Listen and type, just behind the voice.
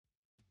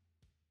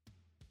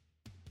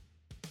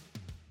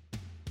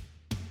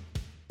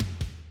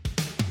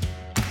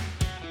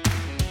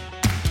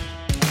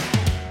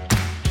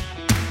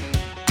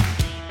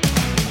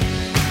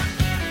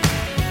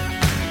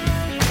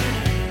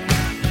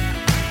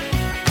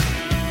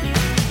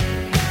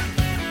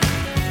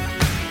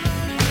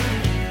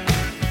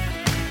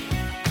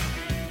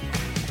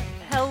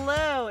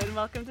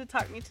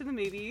Talk Me to the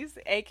Movies,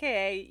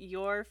 aka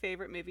your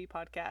favorite movie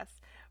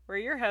podcast. We're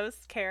your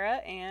hosts, Kara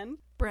and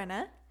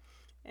Brenna.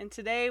 And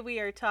today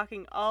we are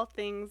talking all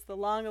things the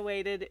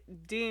long-awaited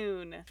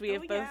Dune. We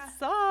have both yeah.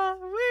 saw.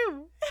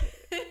 Woo!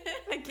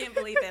 I can't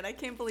believe it. I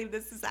can't believe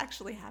this is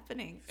actually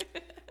happening.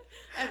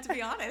 I have to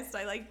be honest.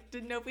 I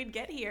didn't know if we'd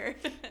get here.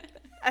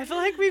 I feel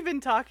like we've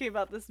been talking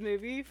about this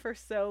movie for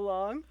so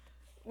long.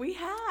 We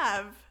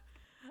have.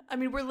 I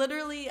mean, we're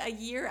literally a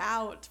year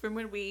out from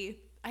when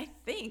I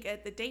think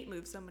the date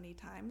moved so many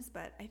times,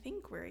 but I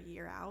think we're a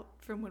year out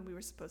from when we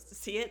were supposed to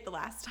see it the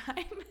last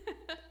time.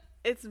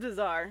 It's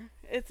bizarre.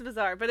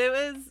 But it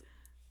was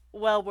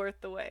well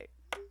worth the wait.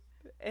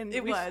 And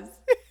it was.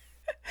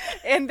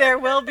 And there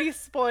will be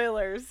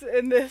spoilers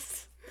in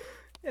this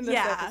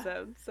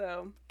episode.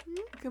 So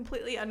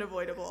completely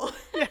unavoidable.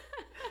 Yeah.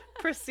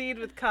 Proceed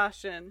with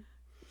caution.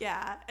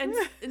 Yeah, and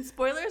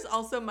spoilers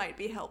also might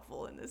be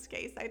helpful in this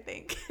case, I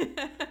think.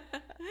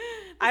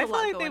 I feel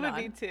like they would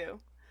be too.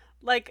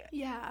 Like,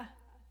 yeah.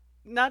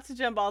 Not to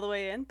jump all the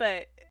way in,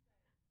 but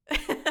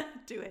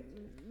do it.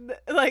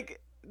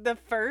 Like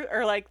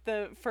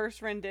the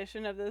first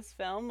rendition of this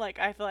film, like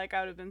I feel like I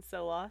would have been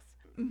so lost.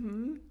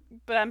 Mm-hmm.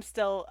 But I'm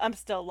still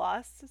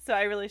lost, so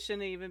I really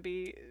shouldn't even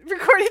be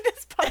recording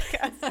this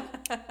podcast.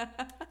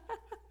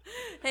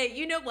 Hey,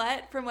 you know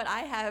what? From what I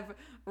have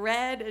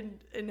read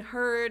and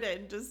heard,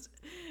 and just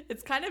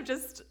it's kind of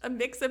just a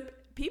mix of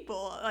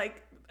people,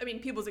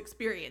 people's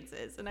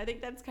experiences, and I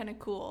think that's kind of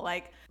cool.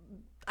 Like,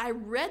 I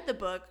read the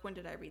book. When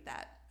did I read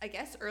that? I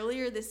guess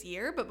earlier this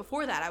year, but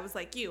before that, I was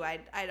like you.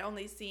 I'd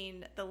only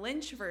seen the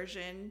Lynch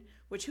version,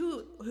 which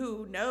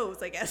who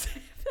knows? I guess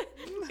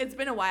it's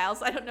been a while,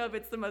 so I don't know if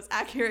it's the most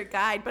accurate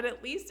guide, but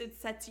at least it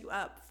sets you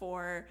up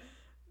for.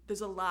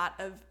 There's a lot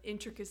of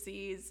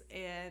intricacies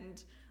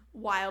and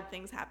wild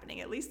things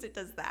happening. At least it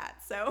does that.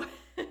 So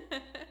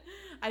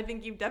I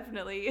think you've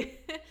definitely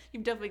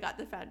got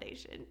the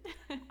foundation.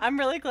 I'm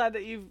really glad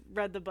that you've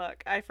read the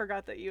book. I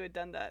forgot that you had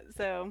done that.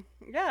 So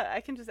yeah,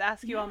 I can just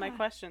ask you all my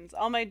questions,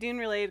 all my Dune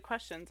related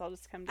questions. I'll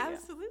just come to you.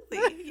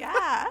 Absolutely.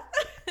 Yeah.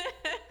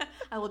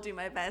 I will do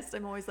my best.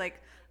 I'm always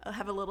like, I'll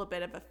have a little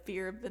bit of a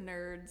fear of the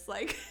nerds,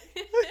 like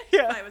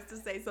if I was to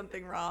say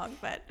something wrong.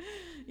 But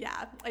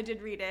yeah, I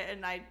did read it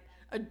and I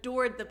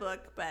adored the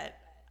book,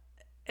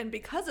 and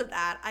because of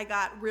that, I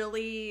got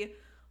really,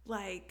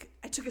 I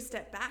took a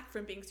step back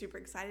from being super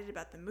excited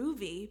about the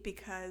movie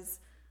because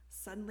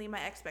suddenly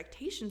my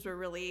expectations were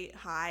really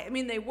high. I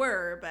mean, they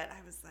were, but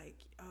I was like,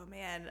 oh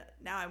man,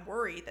 now I'm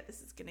worried that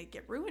this is going to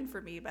get ruined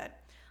for me. But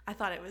I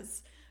thought it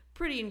was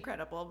pretty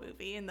incredible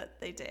movie and that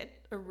they did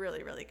a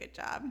really, really good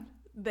job.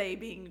 They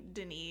being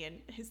Denis and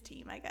his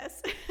team, I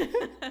guess.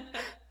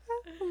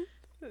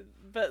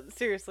 But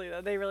seriously,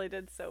 though, they really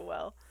did so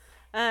well.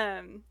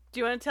 Do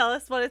you want to tell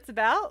us what it's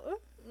about?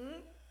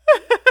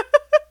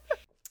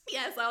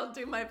 Yes, I'll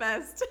do my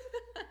best.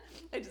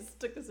 I just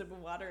took a sip of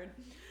water and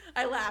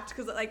I laughed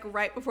because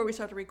right before we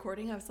started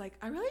recording, I was like,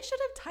 I really should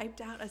have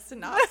typed out a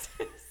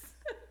synopsis.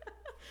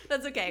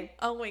 That's okay.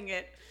 I'll wing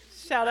it.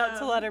 Shout out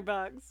to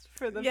Letterboxd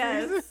for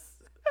the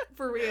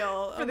for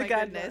real. For the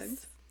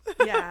guidelines.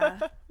 Yeah,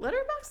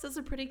 Letterboxd does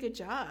a pretty good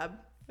job.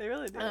 They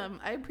really do.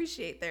 I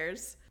appreciate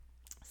theirs.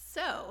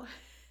 So,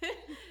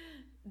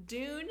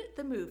 Dune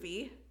the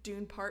movie,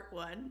 Dune Part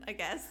 1, I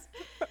guess,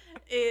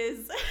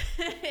 is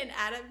an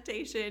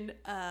adaptation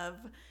of,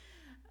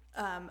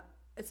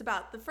 it's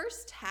about the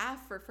first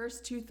half or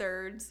first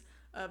 2/3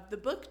 of the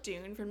book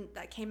Dune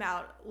that came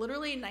out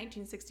literally in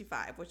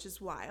 1965, which is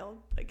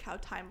wild, like how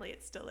timely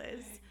it still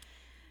is.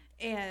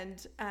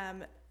 And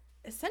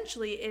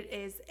essentially it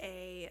is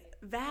a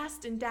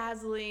vast and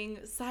dazzling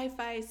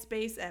sci-fi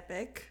space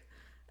epic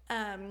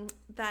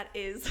that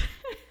is...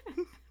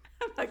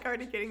 I'm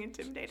already getting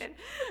intimidated.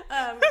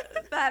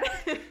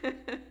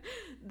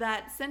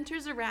 That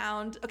centers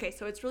around, okay,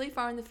 so it's really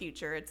far in the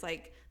future. It's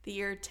like the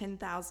year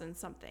 10,000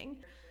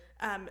 something.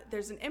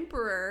 There's an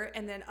emperor,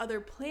 and then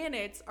other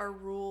planets are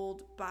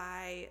ruled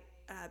by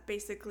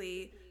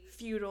basically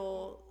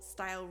feudal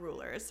style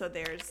rulers. So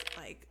there's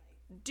like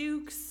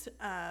dukes,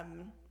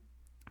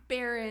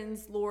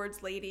 barons,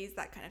 lords, ladies,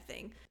 that kind of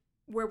thing.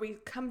 Where we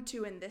come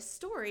to in this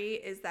story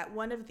is that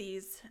one of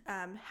these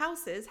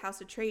houses,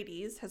 House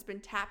Atreides, has been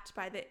tapped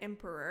by the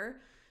Emperor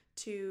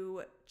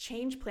to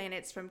change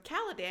planets from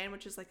Caladan,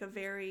 which is like a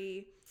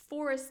very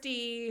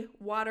foresty,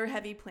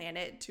 water-heavy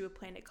planet, to a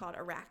planet called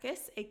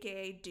Arrakis,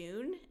 aka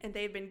Dune. And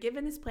they've been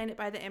given this planet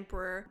by the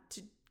Emperor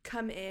to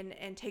come in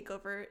and take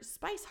over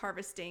spice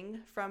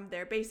harvesting from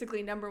their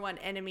basically number one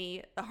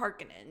enemy, the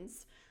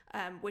Harkonnens,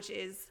 which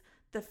is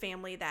the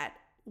family that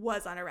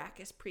was on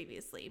Arrakis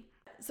previously.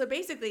 So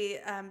basically,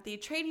 the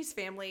Atreides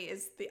family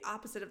is the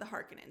opposite of the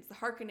Harkonnens. The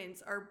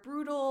Harkonnens are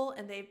brutal,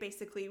 and they've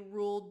basically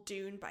ruled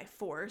Dune by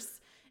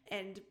force,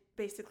 and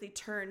basically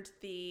turned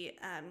the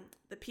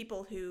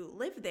people who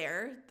live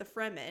there, the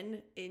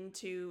Fremen,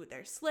 into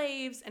their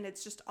slaves, and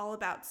it's just all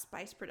about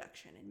spice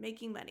production and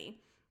making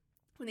money.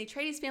 When the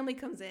Atreides family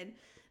comes in,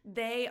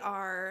 they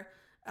are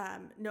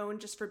known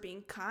just for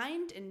being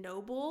kind and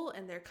noble,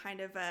 and they're kind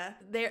of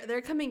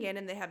they're coming in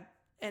and they have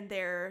and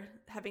they're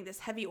having this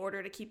heavy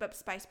order to keep up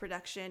spice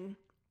production.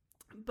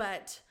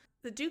 But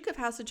the Duke of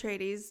House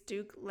Atreides,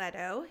 Duke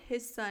Leto,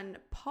 his son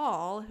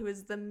Paul, who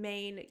is the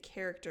main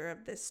character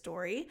of this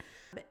story,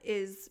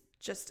 is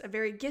just a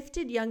very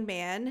gifted young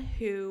man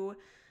who,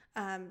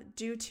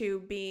 due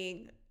to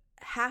being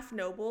half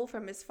noble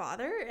from his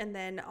father, and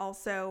then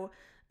also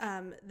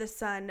the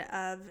son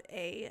of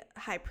a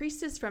high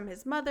priestess from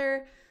his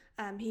mother,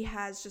 he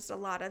has just a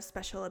lot of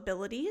special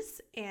abilities.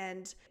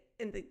 And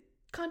in the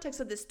context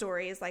of this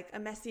story is like a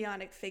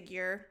messianic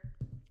figure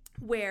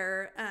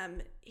where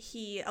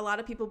a lot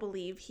of people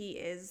believe he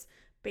is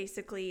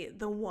basically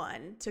the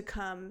one to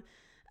come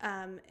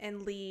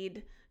and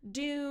lead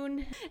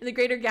Dune and the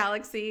greater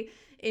galaxy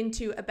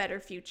into a better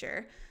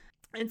future.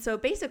 And so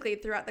basically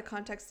throughout the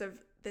context of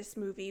this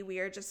movie, we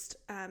are just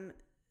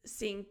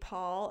seeing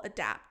Paul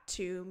adapt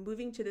to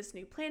moving to this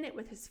new planet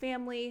with his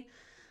family.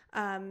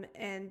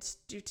 And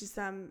due to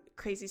some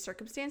crazy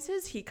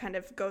circumstances, he kind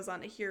of goes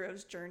on a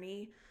hero's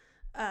journey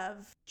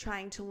of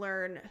trying to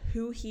learn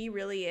who he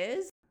really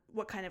is.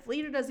 What kind of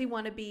leader does he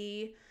want to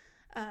be?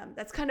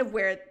 That's kind of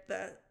where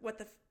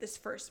this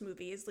first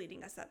movie is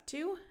leading us up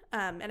to.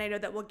 And I know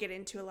that we'll get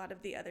into a lot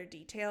of the other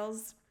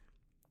details,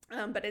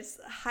 but it's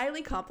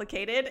highly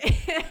complicated.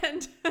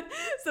 And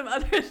some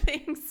other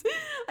things,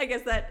 I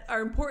guess, that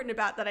are important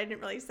about that I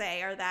didn't really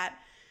say are that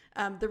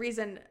the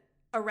reason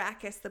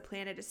Arrakis, the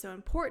planet, is so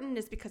important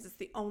is because it's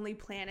the only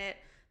planet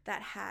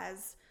that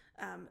has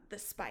the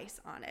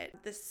spice on it.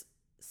 This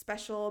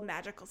special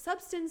magical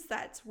substance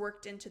that's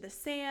worked into the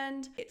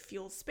sand. It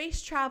fuels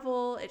space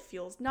travel. It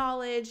fuels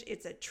knowledge.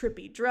 It's a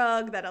trippy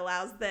drug that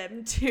allows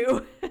them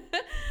to,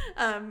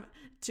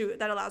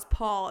 that allows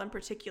Paul in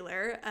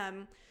particular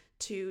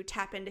to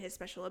tap into his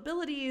special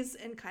abilities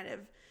and kind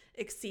of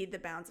exceed the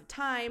bounds of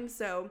time.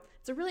 So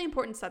it's a really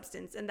important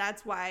substance, and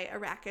that's why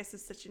Arrakis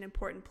is such an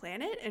important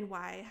planet, and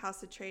why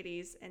House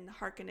Atreides and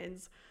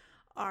Harkonnens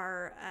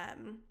are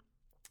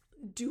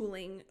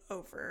dueling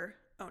over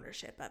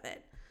ownership of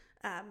it.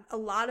 A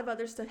lot of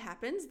other stuff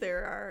happens.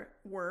 There are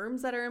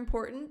worms that are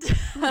important,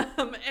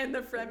 and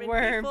the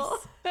Fremen people.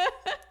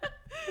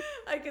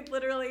 I could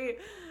literally,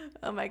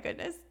 oh my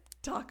goodness,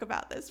 talk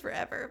about this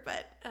forever.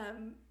 But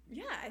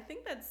yeah, I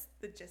think that's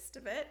the gist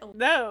of it.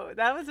 No,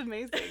 that was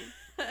amazing.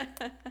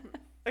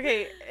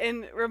 Okay,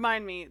 and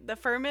remind me, the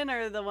Fremen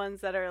are the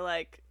ones that are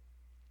like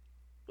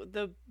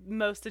the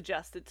most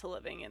adjusted to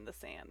living in the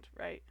sand,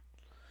 right?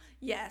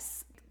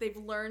 Yes, they've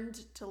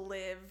learned to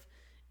live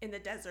in the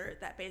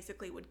desert that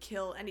basically would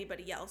kill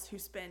anybody else who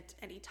spent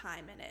any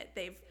time in it.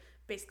 They've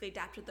basically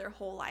adapted their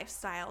whole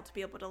lifestyle to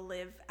be able to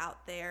live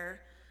out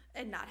there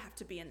and not have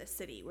to be in the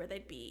city, where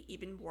they'd be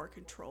even more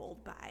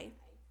controlled by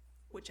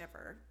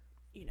whichever,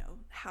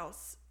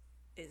 house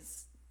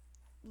is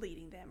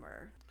leading them.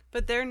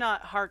 But they're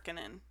not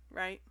Harkonnen,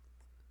 right?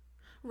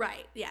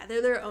 Right, yeah,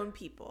 they're their own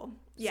people.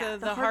 Yeah, so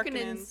the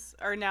Harkonnens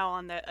are now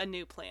on a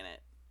new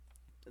planet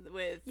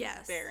with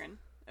Baron.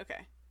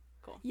 Okay.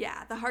 Cool.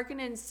 Yeah, the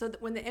Harkonnens, so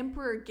when the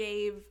Emperor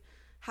gave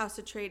House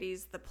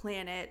Atreides the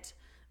planet,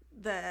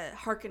 the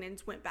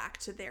Harkonnens went back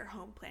to their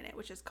home planet,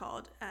 which is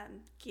called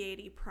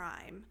Giedi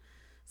Prime.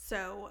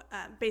 So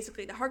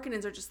basically the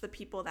Harkonnens are just the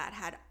people that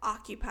had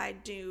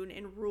occupied Dune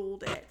and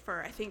ruled it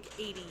for, I think,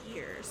 80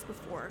 years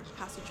before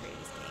House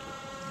Atreides came.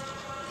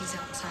 These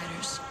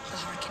outsiders, the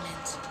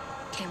Harkonnens,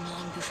 came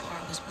long before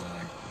I was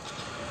born.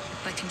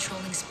 By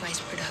controlling spice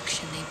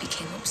production, they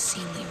became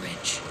obscenely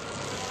rich.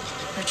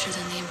 Richer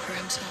than the Emperor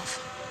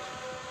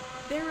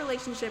himself. Their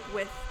relationship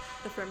with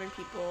the Fremen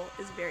people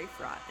is very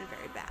fraught and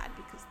very bad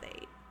because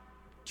they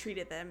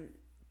treated them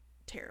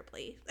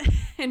terribly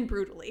and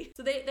brutally.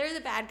 So they're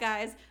the bad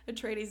guys.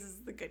 Atreides is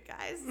the good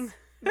guys,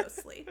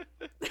 mostly.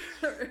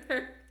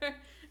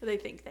 They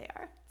think they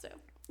are. So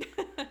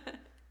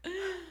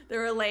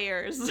there are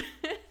layers.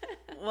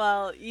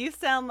 Well, you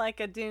sound like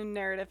a Dune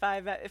nerd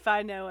if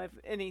I know of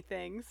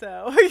anything.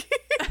 So.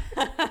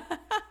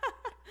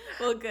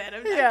 Well, good.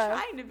 I'm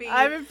trying to be.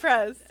 I'm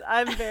impressed.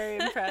 I'm very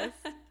impressed.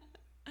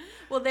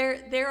 Well,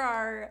 there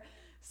are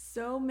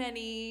so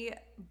many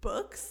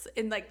books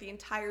in like the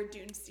entire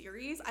Dune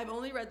series. I've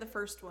only read the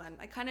first one.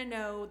 I kind of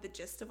know the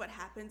gist of what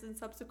happens in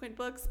subsequent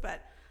books,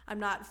 but I'm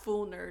not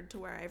full nerd to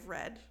where I've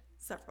read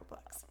several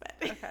books. But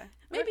okay.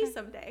 Maybe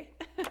someday.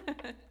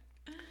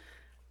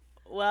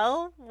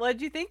 Well,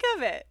 what'd you think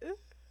of it?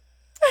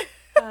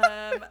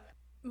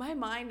 My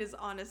mind is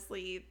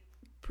honestly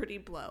pretty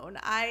blown.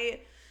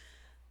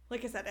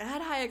 Like I said, I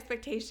had high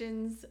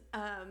expectations,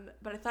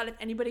 but I thought if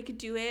anybody could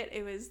do it,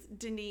 it was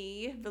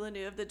Denis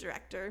Villeneuve, the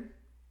director,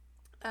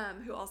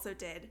 who also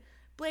did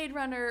Blade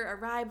Runner,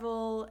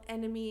 Arrival,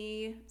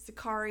 Enemy,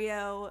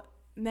 Sicario,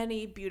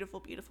 many beautiful,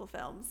 beautiful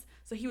films.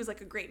 So he was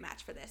like a great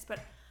match for this. But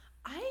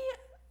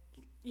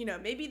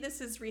maybe this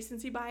is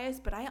recency bias,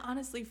 but I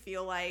honestly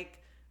feel like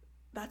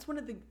that's one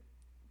of the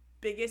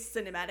biggest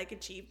cinematic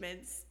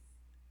achievements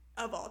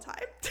of all time.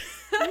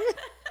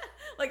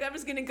 Like, I'm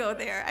just going to go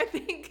there. I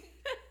think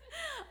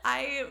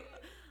I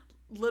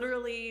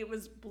literally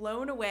was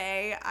blown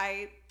away.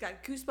 I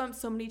got goosebumps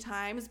so many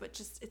times, but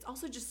it's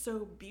also just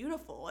so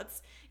beautiful.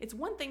 It's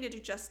one thing to do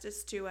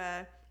justice to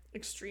a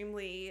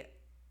extremely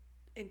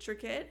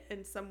intricate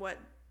and somewhat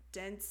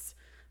dense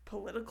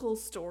political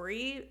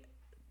story.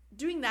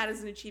 Doing that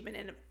is an achievement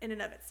in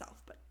and of itself,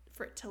 but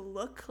for it to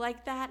look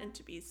like that and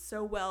to be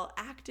so well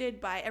acted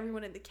by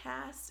everyone in the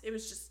cast, it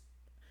was just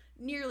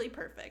nearly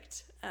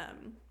perfect.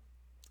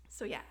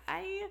 So yeah,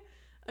 I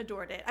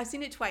adored it. I've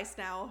seen it twice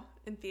now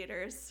in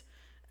theaters,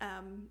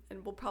 and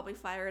we'll probably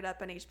fire it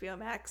up on HBO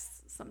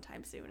Max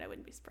sometime soon. I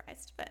wouldn't be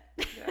surprised. But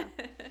yeah.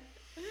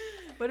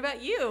 What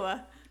about you?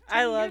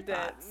 I loved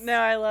it. No,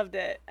 I loved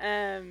it.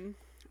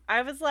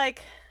 I was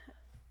like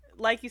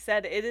you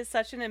said, it is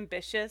such an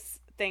ambitious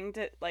thing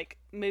to like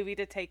movie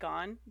to take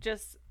on.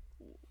 Just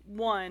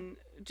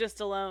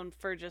alone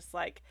for just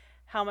like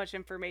how much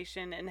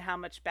information and how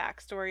much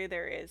backstory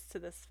there is to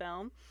this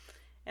film.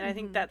 And I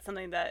think that's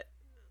something that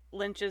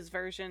Lynch's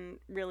version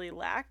really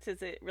lacked,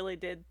 is it really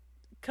did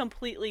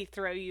completely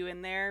throw you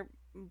in there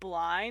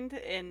blind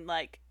and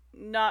like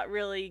not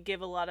really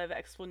give a lot of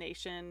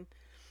explanation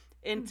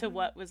into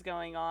what was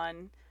going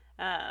on.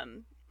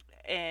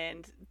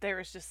 And there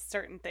was just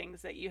certain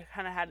things that you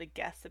kind of had to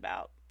guess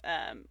about,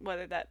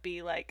 whether that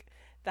be like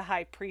the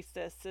high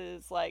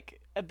priestess's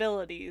like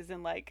abilities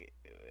and like,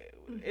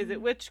 is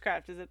it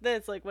witchcraft? Is it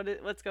this? Like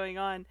what's going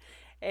on?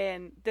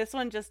 And this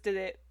one just did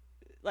it.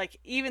 Like,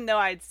 even though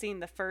I'd seen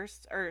the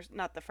first, or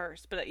not the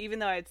first, but even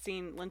though I'd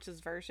seen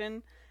Lynch's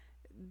version,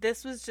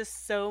 this was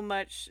just so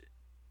much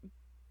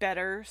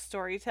better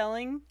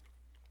storytelling.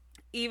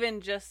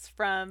 Even just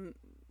from,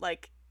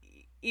 like,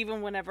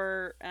 even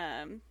whenever,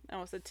 I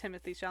almost said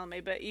Timothée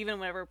Chalamet, but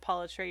even whenever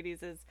Paul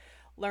Atreides is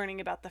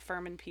learning about the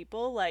Firmin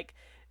people, like,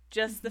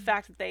 just the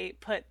fact that they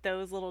put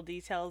those little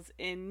details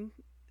in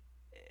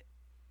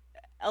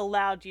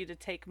allowed you to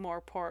take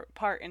more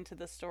part into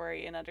the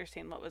story and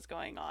understand what was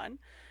going on.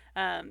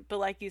 But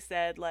like you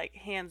said, like,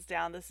 hands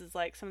down, this is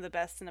like some of the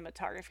best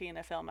cinematography in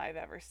a film I've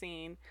ever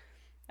seen.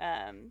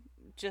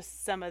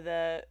 Just some of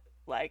the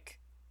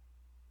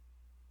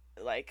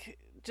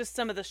just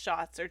some of the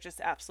shots are just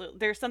absolute.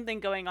 There's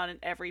something going on in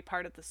every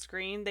part of the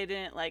screen. They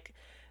didn't like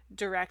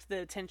direct the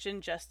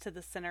attention just to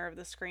the center of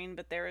the screen,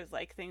 but there was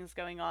like things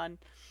going on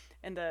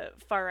in the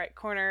far right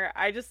corner.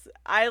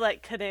 I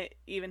like couldn't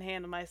even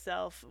handle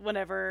myself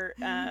whenever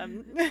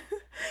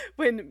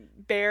when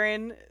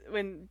Baron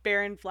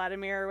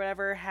Vladimir or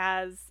whatever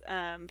has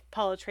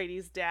Paul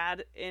Atreides'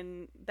 dad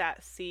in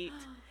that seat,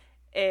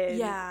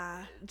 and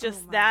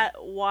that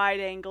wide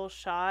angle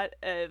shot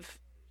of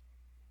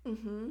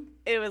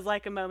it was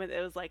like a moment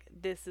that was like,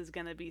 this is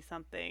gonna be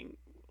something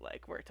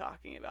like we're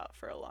talking about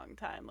for a long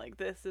time. Like,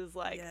 this is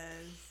like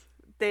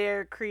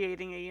they're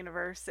creating a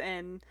universe.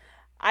 And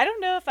I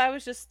don't know if I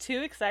was just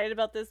too excited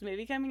about this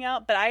movie coming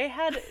out, but I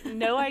had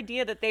no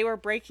idea that they were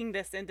breaking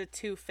this into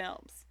 2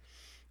 films.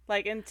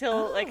 Like,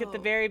 until like at the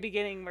very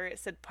beginning where it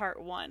said part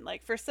 1.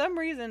 Like, for some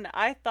reason,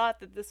 I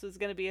thought that this was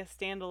going to be a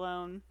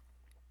standalone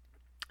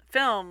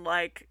film,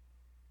 like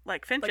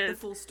Finch's. Like the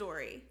full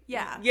story.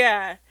 Yeah.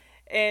 Yeah.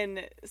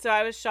 And so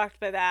I was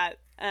shocked by that.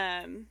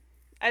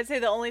 I'd say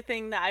the only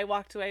thing that I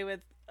walked away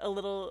with a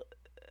little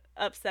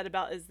upset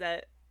about is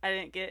that I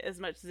didn't get as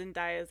much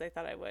Zendaya as I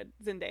thought I would.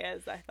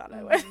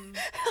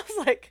 I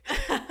was like,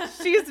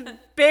 she's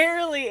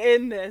barely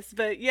in this,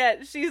 but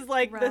yet she's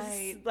like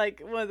this, like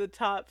one of the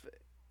top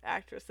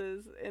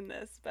actresses in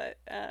this, but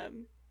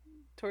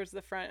towards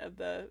the front of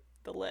the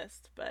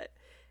list. But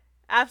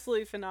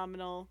absolutely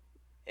phenomenal.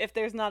 If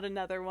there's not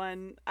another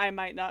one, I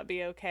might not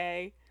be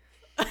okay.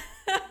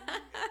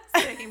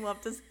 Same, we'll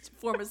have to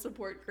form a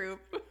support group.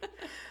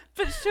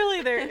 But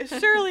surely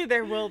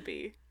there will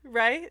be,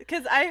 right?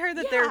 Because I heard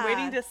that they're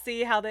waiting to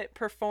see how that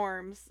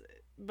performs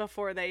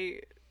before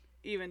they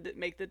even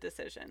make the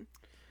decision.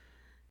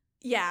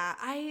 Yeah,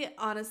 I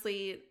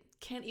honestly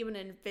can't even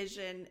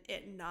envision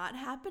it not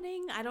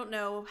happening. I don't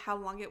know how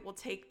long it will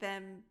take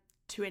them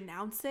to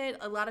announce it.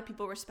 A lot of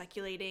people were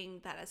speculating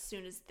that as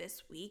soon as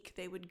this week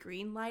they would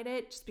greenlight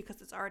it, just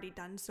because it's already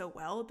done so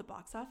well at the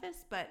box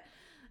office. But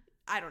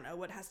I don't know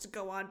what has to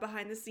go on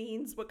behind the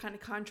scenes, what kind of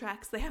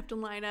contracts they have to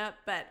line up,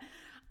 but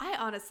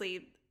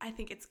I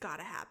think it's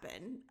gotta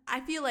happen.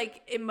 I feel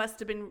like it must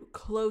have been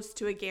close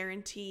to a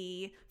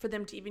guarantee for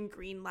them to even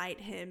greenlight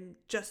him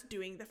just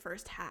doing the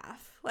first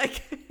half.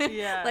 Like,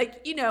 yeah.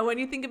 Like, you know, when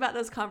you think about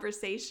those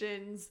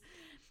conversations,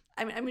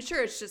 I'm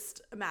sure it's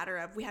just a matter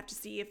of, we have to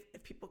see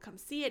if people come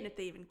see it and if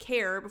they even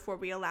care before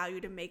we allow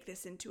you to make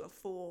this into a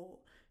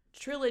full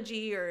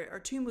trilogy or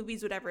 2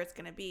 movies, whatever it's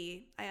gonna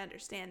be. I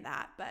understand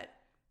that, but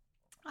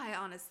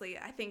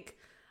I think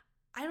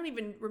I don't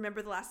even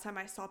remember the last time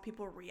I saw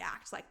people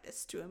react like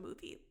this to a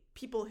movie.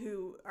 People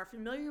who are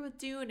familiar with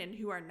Dune and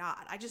who are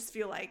not. I just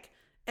feel like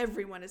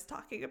everyone is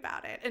talking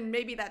about it. And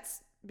maybe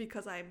that's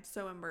because I'm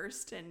so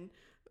immersed in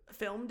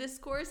film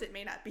discourse. It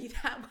may not be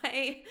that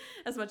way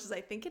as much as I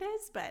think it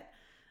is. But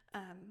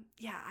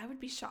yeah, I would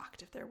be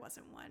shocked if there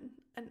wasn't one,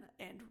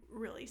 and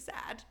really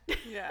sad.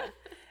 Yeah.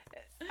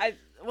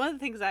 one of the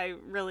things I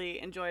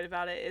really enjoyed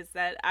about it is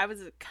that I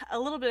was a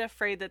little bit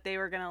afraid that they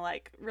were going to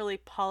like really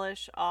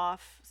polish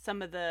off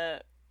some of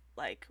the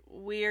like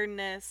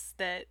weirdness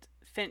that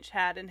Finch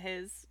had in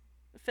his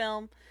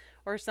film,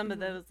 or some of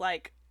those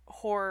like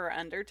horror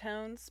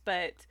undertones,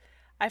 but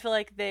I feel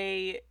like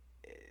they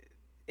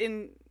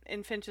in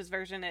Finch's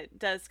version it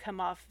does come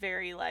off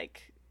very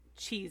like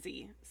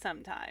cheesy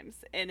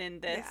sometimes, and in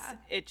this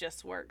it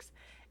just works.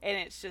 And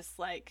it's just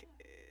like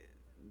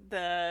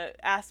the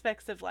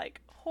aspects of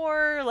like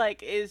horror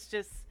like it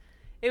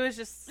was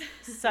just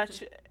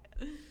such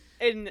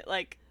an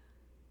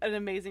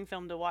amazing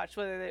film to watch,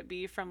 whether it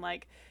be from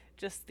like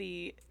just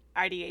the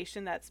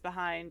ideation that's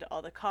behind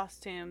all the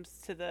costumes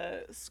to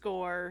the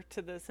score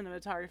to the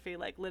cinematography,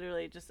 like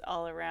literally just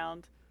all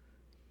around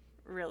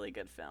really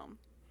good film.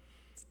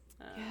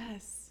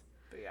 Yes.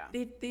 But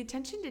yeah. The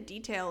attention to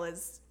detail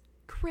is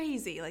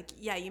crazy. Like,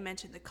 yeah, you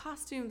mentioned the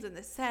costumes and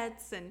the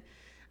sets, and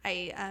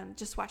I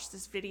just watched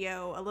this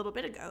video a little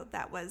bit ago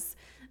that was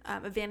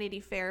a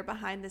Vanity Fair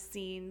behind the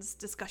scenes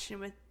discussion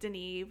with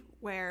Denis,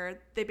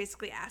 where they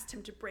basically asked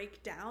him to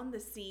break down the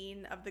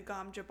scene of the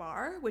Gom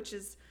Jabbar, which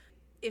is,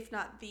 if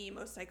not the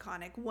most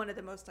iconic, one of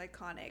the most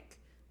iconic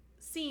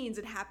scenes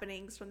and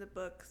happenings from the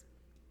book.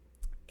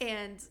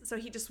 And so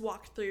he just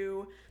walked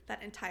through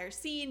that entire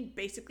scene,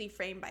 basically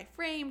frame by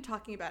frame,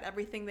 talking about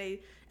every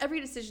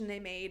decision they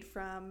made,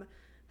 from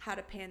how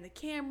to pan the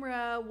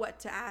camera, what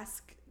to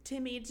ask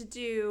Timmy to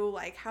do,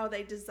 like how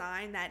they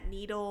designed that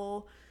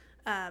needle.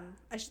 I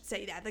should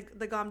say that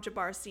the Gom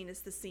Jabbar scene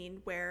is the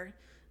scene where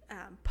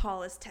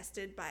Paul is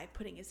tested by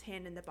putting his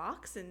hand in the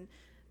box, and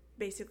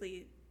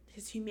basically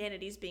his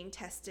humanity is being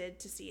tested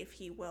to see if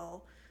he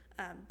will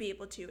be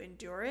able to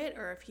endure it,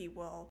 or if he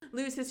will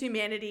lose his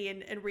humanity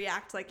and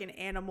react like an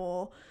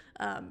animal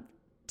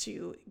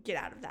to get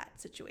out of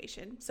that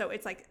situation. So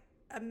it's like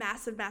a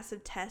massive,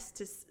 massive test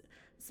to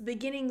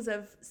beginnings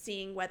of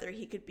seeing whether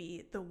he could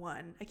be the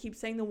one. I keep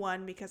saying the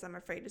one because I'm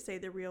afraid to say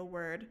the real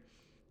word,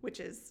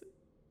 which is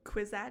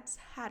Kwisatz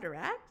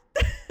Haderach.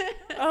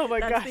 Oh my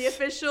gosh. That's the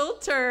official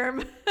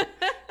term.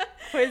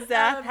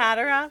 Kwisatz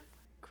Haderach?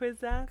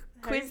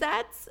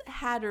 Kwisatz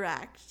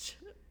Haderach.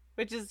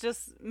 Which is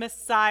just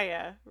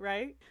Messiah,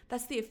 right?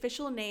 That's the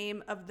official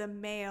name of the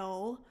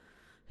male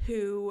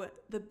who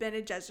the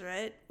Bene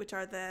Gesserit, which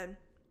are the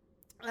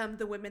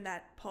women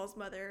that Paul's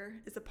mother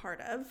is a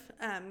part of,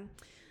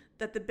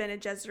 that the Bene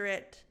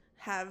Gesserit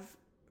have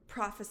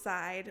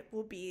prophesied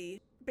will be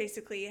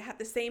basically have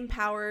the same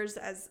powers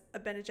as a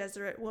Bene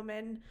Gesserit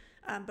woman,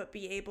 but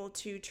be able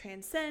to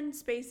transcend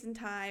space and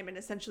time and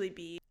essentially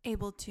be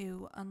able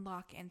to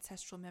unlock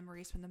ancestral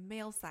memories from the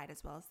male side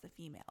as well as the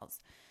females.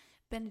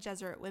 Bene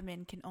Gesserit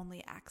women can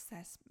only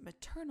access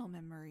maternal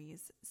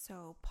memories,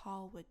 so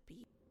Paul would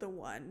be the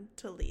one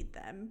to lead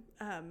them.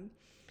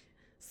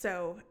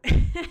 So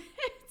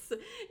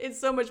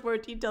it's so much more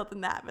detailed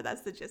than that, but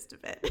that's the gist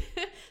of it.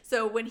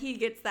 So when he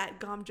gets that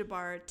Gom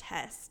Jabbar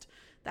test,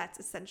 that's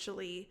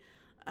essentially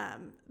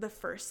the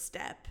first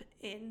step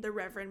in the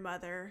Reverend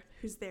Mother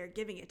who's there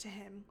giving it to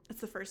him.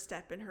 It's the first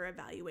step in her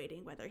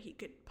evaluating whether he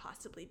could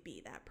possibly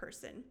be that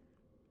person.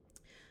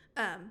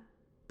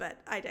 But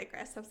I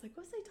digress. I was like,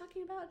 what was I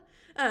talking about?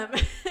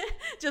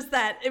 Just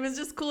that it was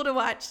just cool to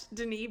watch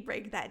Denis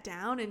break that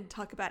down and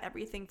talk about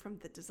everything from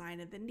the design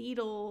of the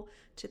needle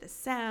to the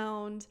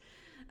sound,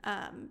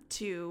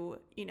 to,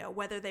 you know,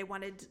 whether they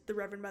wanted the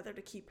Reverend Mother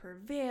to keep her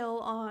veil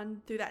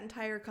on through that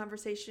entire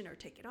conversation or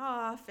take it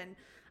off. And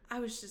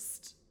I was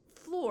just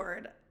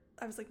floored.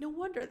 I was like, no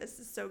wonder this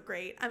is so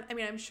great. I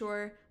mean, I'm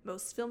sure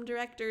most film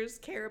directors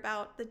care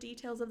about the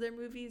details of their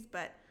movies,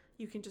 but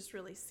you can just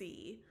really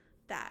see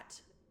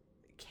that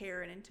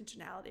care and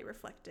intentionality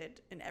reflected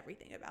in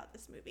everything about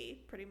this movie,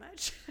 pretty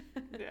much.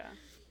 Yeah.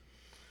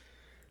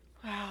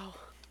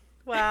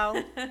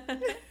 Wow.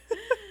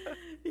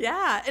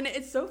 Yeah, and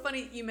it's so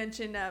funny you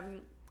mentioned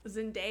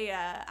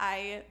Zendaya.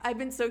 I've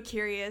been so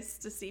curious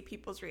to see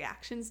people's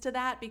reactions to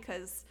that,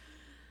 because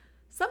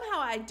somehow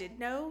I did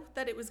know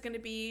that it was going to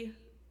be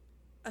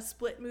a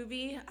split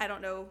movie. I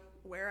don't know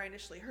where I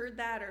initially heard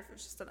that, or if it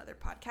was just another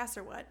podcast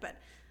or what, but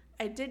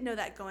I did know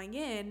that going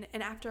in,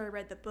 and after I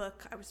read the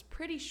book, I was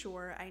pretty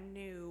sure I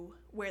knew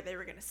where they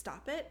were going to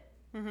stop it.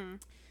 Mm-hmm.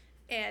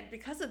 And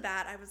because of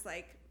that, I was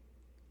like,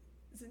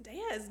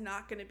 Zendaya is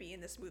not going to be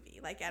in this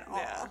movie, like, at all.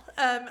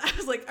 Yeah. I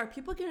was like, are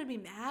people going to be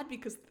mad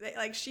because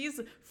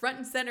she's front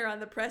and center on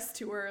the press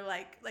tour,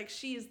 like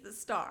she's the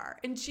star,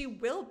 and she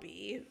will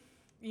be,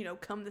 you know,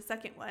 come the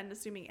second one,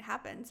 assuming it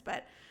happens.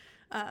 But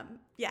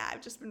yeah,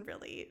 I've just been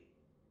really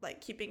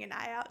keeping an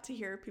eye out to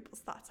hear people's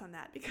thoughts on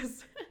that,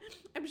 because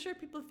I'm sure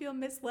people feel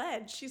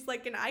misled. She's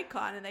like an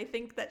icon, and they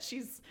think that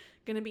she's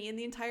going to be in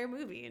the entire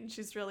movie, and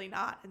she's really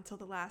not until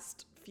the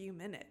last few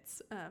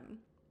minutes.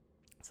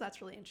 So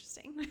that's really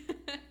interesting.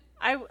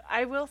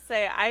 I will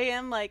say I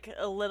am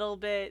a little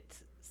bit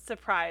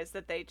surprised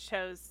that they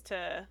chose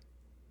to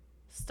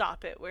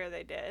stop it where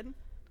they did.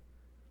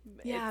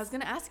 Yeah, I was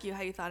going to ask you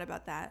how you thought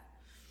about that.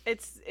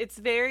 It's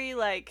very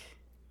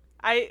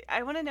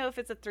I want to know if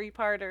it's a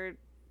 3-part or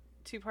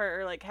 2-part,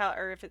 or like how,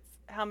 or if it's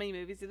how many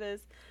movies it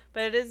is,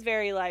 but it is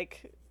very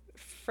like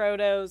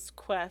Frodo's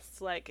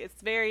quest. Like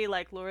it's very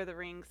like Lord of the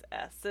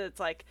Rings-esque. So it's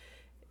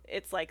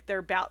like they're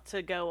about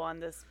to go on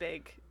this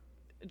big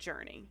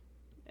journey,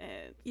 and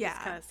it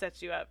just kind of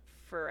sets you up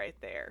for right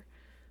there.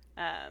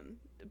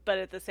 But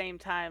at the same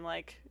time,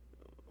 like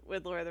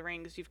with Lord of the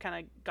Rings, you've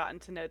kind of gotten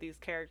to know these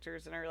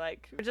characters and are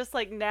like just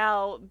like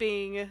now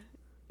being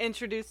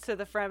introduced to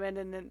the Fremen,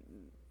 and then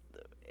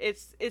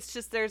it's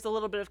just there's a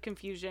little bit of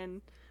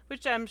confusion,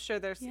 which I'm sure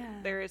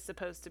there is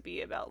supposed to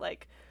be about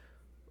like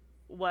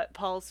what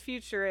Paul's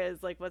future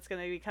is, like what's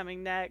going to be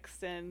coming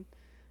next, and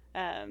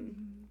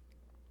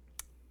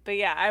but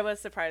yeah, I was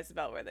surprised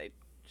about where they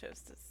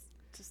chose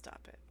to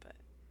stop it, but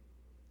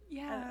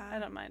I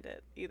don't mind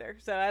it either,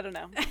 so I don't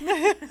know.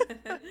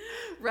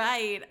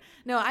 Right.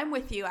 No, I'm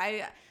with you.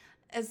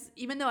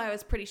 Even though I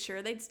was pretty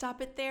sure they'd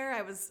stop it there,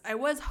 I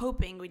was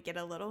hoping we'd get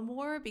a little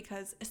more,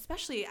 because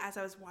especially as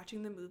I was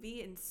watching the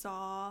movie and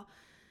saw,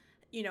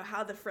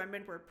 how the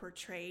Fremen were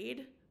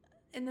portrayed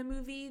in the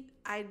movie,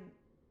 I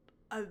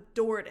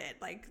adored it.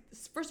 Like,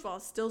 first of all,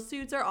 still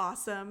suits are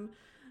awesome.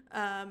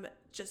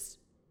 Just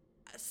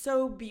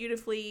so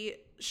beautifully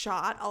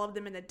shot, all of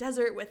them in the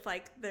desert with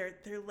like their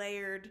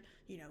layered,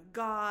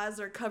 gauze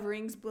or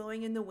coverings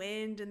blowing in the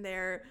wind, and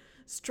their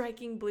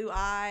striking blue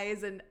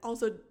eyes, and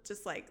also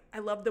just like I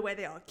love the way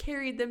they all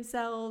carried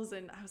themselves,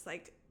 and I was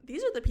like,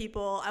 these are the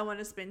people I want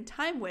to spend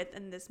time with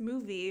in this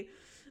movie.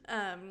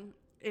 And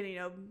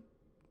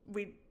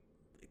we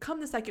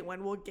come the second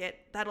one,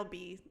 that'll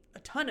be a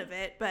ton of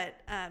it, but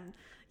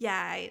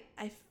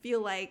I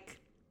feel like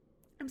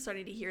I'm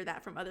starting to hear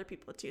that from other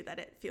people too, that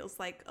it feels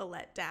like a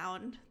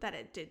letdown that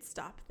it did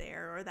stop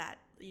there, or that,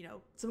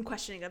 some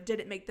questioning of did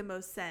it make the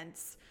most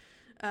sense.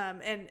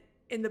 And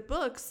in the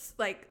books,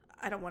 like,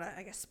 I don't want to,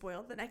 I guess,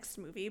 spoil the next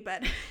movie,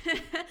 but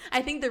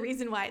I think the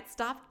reason why it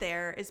stopped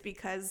there is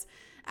because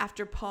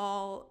after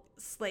Paul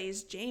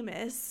slays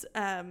Jameis,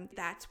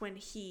 that's when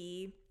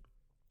he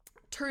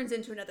turns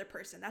into another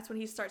person. That's when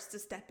he starts to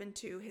step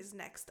into his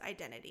next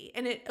identity.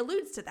 And it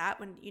alludes to that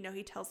when,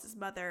 he tells his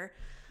mother,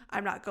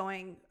 I'm not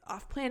going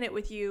off planet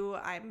with you.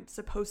 I'm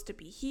supposed to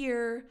be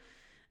here.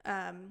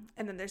 And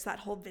then there's that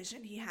whole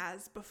vision he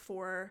has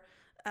before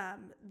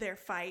their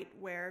fight,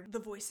 where the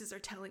voices are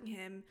telling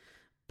him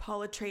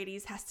Paul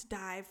Atreides has to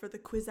die for the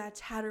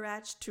Kwisatz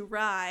Haderach to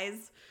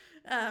rise.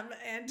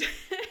 And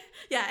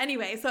yeah,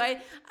 anyway, so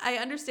I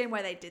understand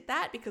why they did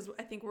that, because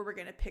I think where we're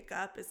going to pick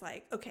up is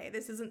like, okay,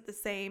 this isn't the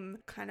same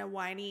kind of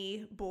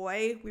whiny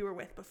boy we were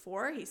with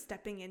before. He's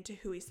stepping into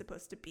who he's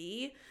supposed to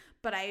be.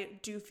 But I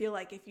do feel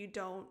like if you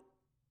don't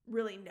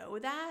really know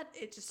that,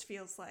 it just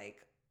feels like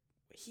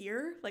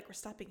we're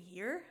stopping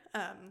here.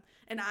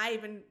 And I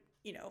even,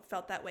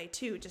 felt that way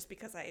too, just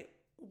because I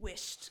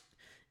wished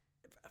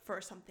for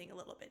something a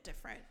little bit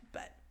different.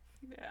 But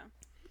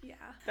yeah,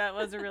 that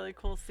was a really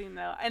cool scene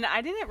though, and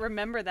I didn't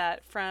remember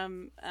that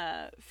from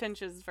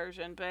Finch's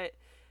version, but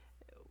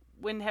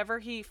whenever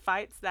he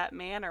fights that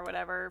man or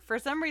whatever, for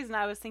some reason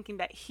I was thinking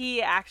that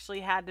he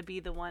actually had to be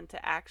the one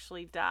to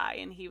actually die,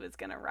 and he was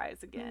gonna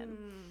rise again,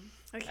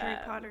 like Harry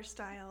Potter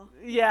style.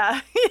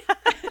 Yeah.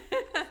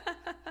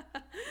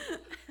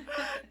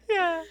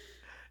 Yeah.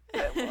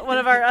 One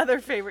of our other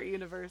favorite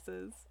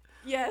universes.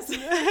 Yes.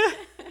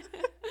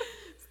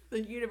 The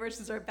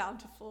universes are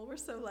bountiful. We're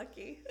so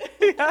lucky.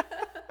 Yeah.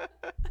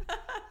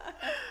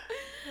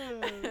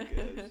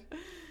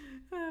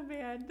 Oh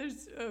man,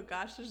 there's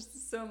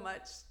so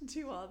much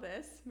to all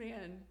this,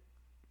 man.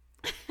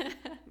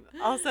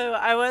 Also,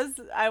 I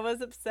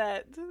was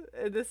upset.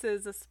 This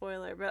is a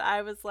spoiler, but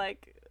I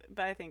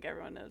think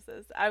everyone knows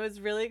this. I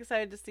was really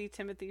excited to see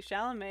Timothée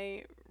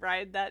Chalamet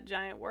ride that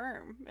giant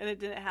worm, and it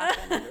didn't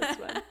happen in this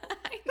one.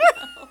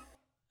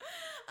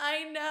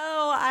 I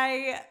know.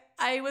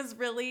 I was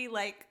really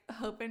like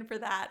hoping for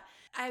that.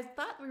 I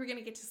thought we were going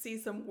to get to see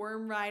some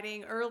worm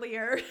riding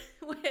earlier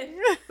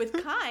with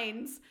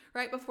Kynes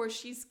right before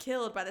she's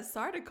killed by the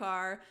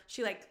Sardaukar.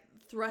 She like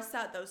thrusts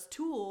out those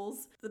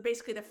tools.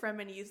 Basically, the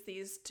Fremen use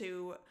these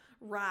to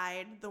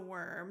ride the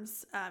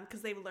worms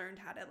because they've learned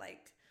how to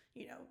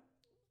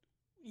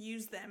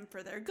use them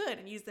for their good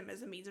and use them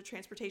as a means of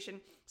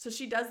transportation. So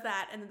she does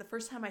that, and then the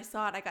first time I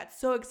saw it, I got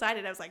so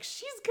excited. I was like,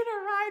 she's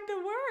gonna ride the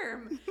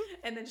worm.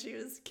 And then she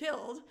was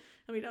killed,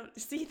 and we don't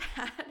see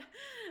that.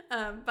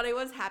 But I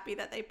was happy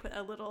that they put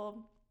a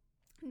little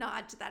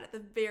nod to that at the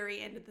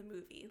very end of the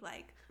movie.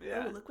 Like,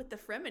 oh, look what the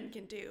Fremen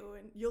can do,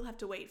 and you'll have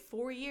to wait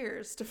 4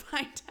 years to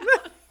find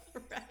out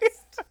the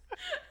rest.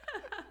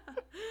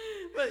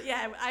 But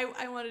yeah,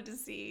 I wanted to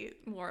see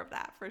more of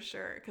that for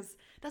sure, because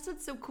that's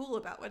what's so cool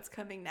about what's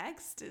coming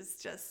next is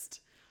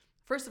just,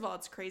 first of all,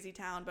 it's crazy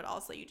town, but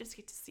also you just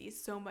get to see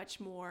so much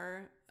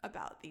more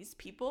about these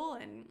people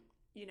and,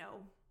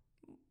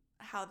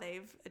 how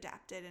they've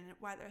adapted and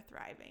why they're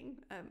thriving.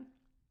 And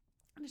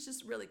it's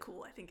just really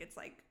cool. I think it's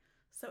like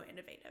so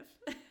innovative.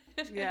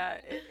 Yeah,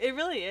 it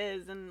really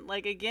is. And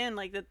like, again,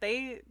 like that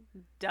they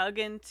dug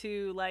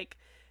into like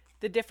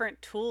the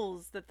different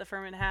tools that the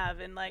Fremen have,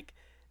 and like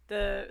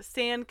the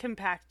sand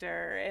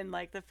compactor, and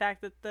like the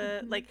fact that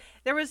the like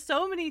there was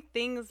so many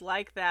things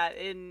like that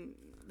in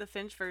the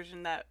Finch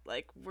version that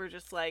like were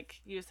just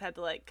like you just had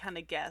to like kind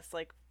of guess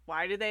like,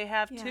 why do they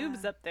have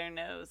tubes up their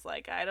nose?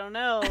 Like, I don't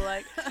know.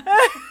 Like,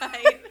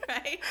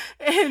 right.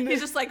 And he's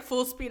just like,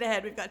 full speed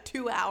ahead. We've got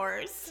 2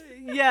 hours.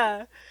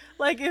 Yeah.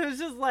 Like, it was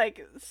just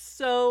like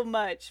so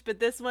much. But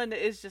this one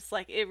is just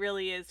like, it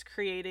really is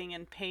creating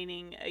and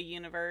painting a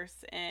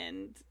universe.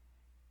 And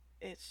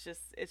it's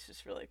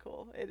just really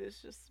cool. It is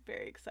just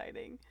very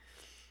exciting.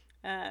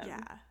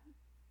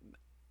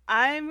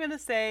 I'm going to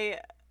say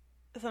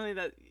something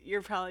that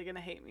you're probably going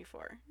to hate me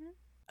for.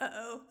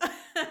 Uh-oh.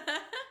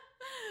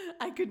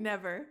 I could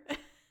never.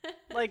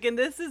 Like, and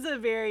this is a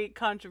very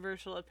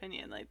controversial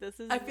opinion. Like,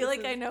 I feel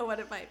like I know what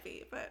it might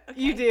be, but okay.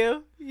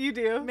 You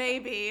do.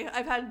 Maybe.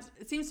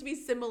 It seems to be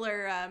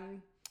similar.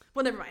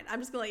 Well, never mind. I'm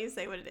just gonna let you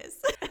say what it is.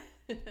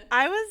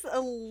 I was a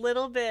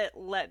little bit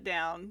let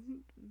down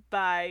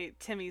by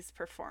Timmy's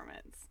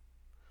performance.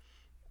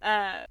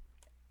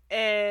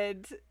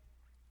 And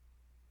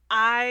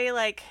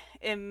I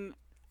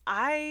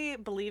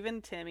believe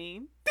in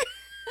Timmy.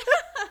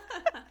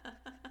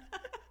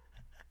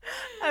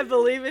 I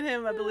believe in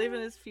him. I believe in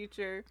his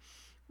future.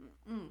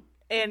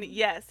 And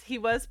yes, he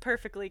was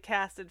perfectly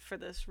casted for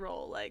this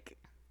role. Like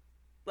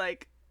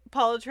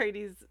Paul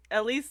Atreides,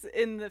 at least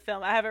in the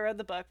film, I haven't read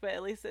the book, but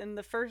at least in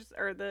the first,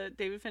 or the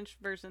David Finch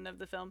version of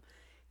the film,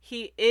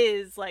 he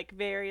is like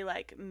very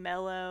like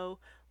mellow,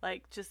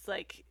 like just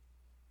like,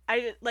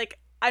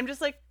 I'm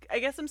just like, I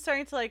guess I'm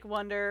starting to like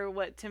wonder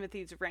what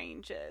Timothy's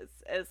range is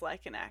as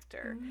like an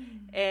actor.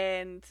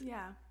 And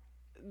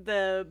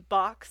the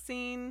box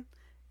scene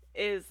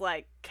is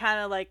like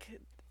kind of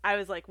like, I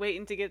was like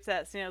waiting to get to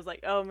that scene. I was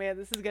like, oh man,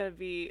 this is gonna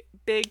be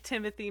big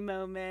Timothy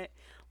moment,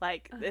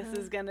 like this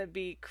is gonna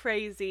be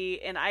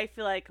crazy. And I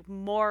feel like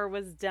more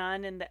was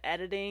done in the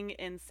editing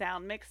and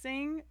sound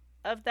mixing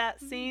of that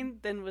scene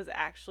than was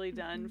actually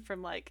done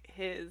from like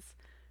his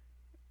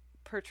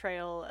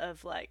portrayal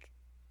of like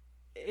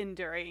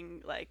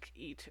enduring like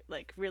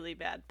really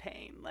bad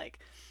pain, like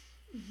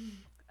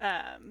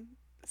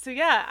so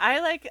yeah,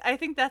 I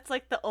think that's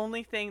like the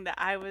only thing that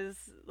I was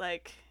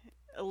like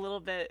a little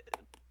bit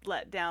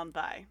let down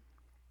by.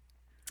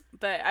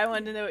 But I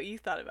wanted to know what you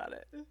thought about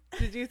it.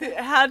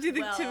 How do you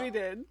think Timmy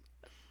did?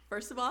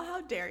 First of all,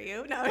 how dare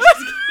you? No, I'm just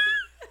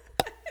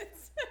kidding.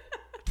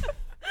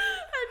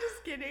 I'm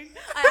just kidding.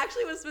 I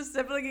actually was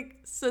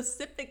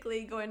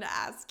specifically going to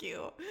ask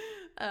you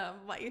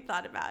what you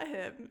thought about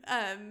him.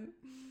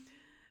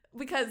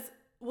 Because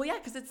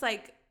it's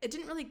like, it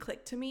didn't really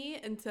click to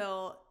me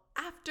until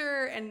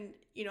after, and,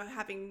 you know,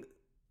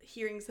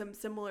 hearing some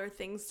similar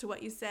things to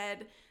what you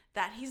said,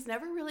 that he's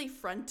never really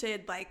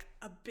fronted like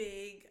a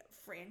big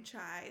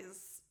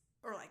franchise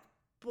or like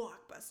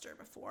blockbuster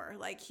before.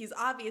 Like, he's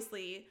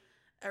obviously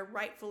a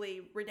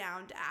rightfully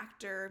renowned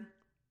actor,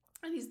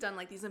 and he's done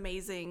like these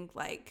amazing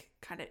like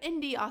kind of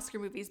indie Oscar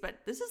movies,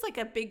 but this is like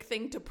a big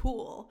thing to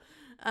pool.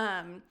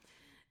 And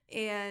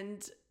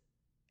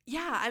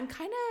yeah,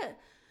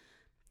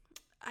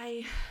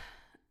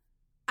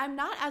 I'm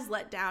not as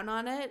let down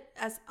on it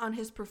as on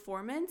his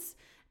performance,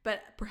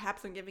 but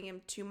perhaps I'm giving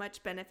him too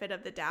much benefit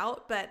of the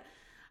doubt. But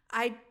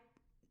I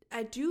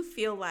do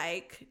feel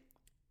like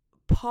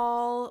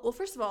Paul, well,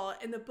 first of all,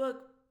 in the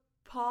book,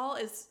 Paul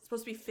is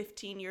supposed to be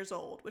 15 years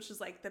old, which is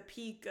like the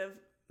peak of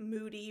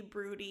moody,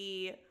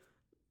 broody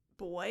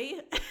boy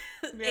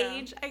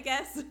age, I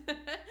guess,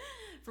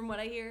 from what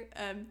I hear.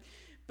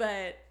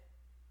 But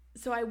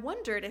so I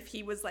wondered if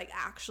he was like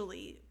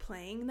actually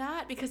playing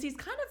that, because he's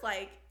kind of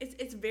like,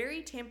 it's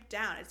very tamped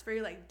down. It's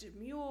very like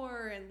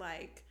demure and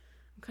like,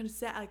 I'm kind of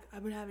sad, like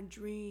I've been having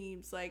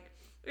dreams, like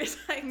it's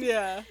like,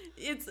 yeah,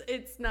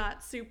 it's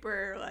not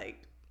super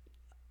like,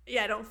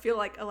 yeah, I don't feel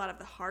like a lot of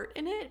the heart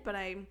in it. But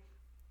I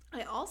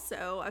was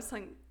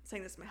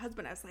saying this to my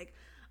husband, I was like,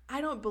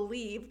 I don't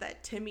believe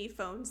that Timmy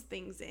phones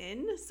things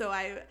in. So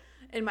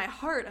in my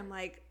heart, I'm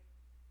like,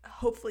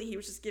 hopefully he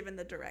was just given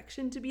the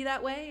direction to be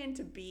that way and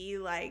to be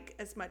like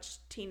as much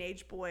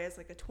teenage boy as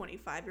like a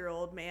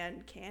 25-year-old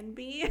man can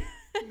be.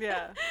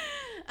 Yeah.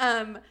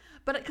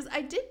 But because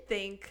I did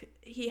think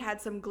he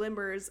had some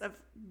glimmers of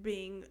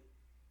being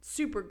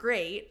super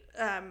great,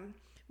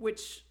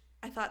 which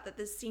I thought that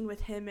this scene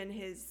with him and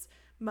his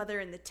mother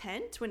in the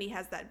tent, when he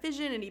has that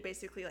vision and he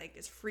basically like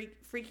is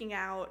freaking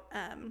out,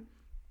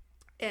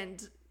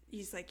 and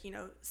he's like, you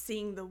know,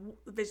 seeing the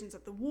visions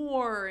of the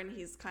war, and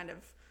he's kind of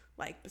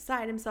like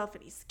beside himself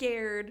and he's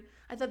scared.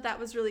 I thought that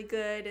was really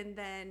good. And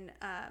then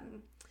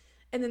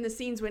the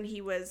scenes when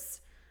he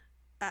was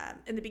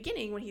in the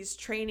beginning, when he's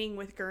training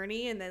with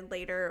Gurney, and then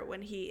later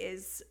when he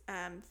is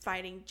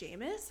fighting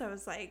Jameis, I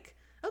was like,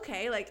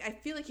 okay, like I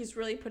feel like he's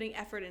really putting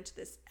effort into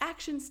this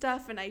action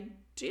stuff, and I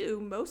do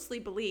mostly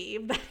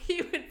believe that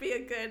he would be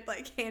a good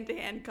like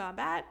hand-to-hand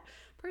combat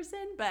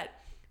person. But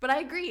I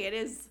agree, it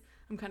is,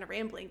 I'm kind of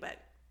rambling, but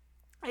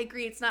I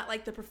agree, it's not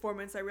like the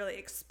performance I really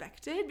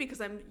expected, because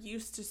I'm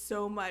used to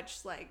so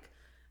much like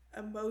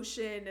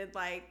emotion and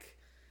like,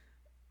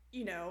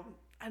 you know,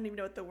 I don't even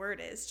know what the word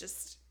is,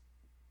 just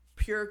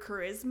pure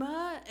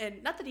charisma,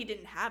 and not that he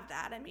didn't have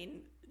that. I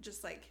mean,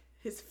 just like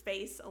his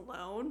face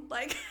alone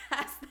like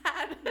has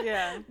that.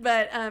 Yeah.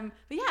 But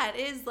yeah, it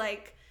is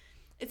like,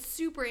 it's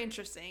super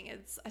interesting.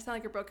 I sound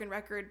like a broken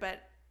record,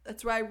 but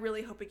that's why I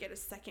really hope we get a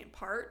second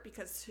part,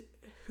 because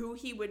who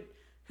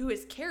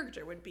his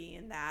character would be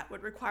in that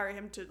would require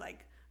him to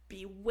like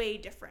be way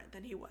different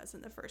than he was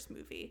in the first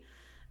movie.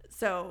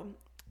 So,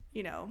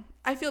 you know,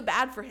 I feel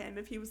bad for him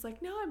if he was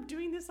like, no, I'm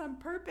doing this on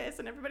purpose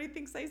and everybody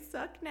thinks I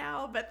suck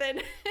now. But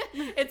then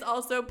it's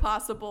also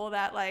possible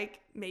that like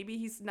maybe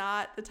he's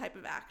not the type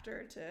of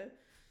actor to,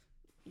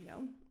 you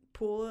know,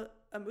 pull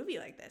a movie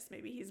like this.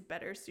 Maybe he's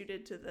better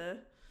suited to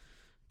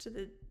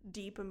the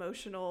deep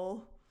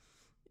emotional,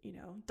 you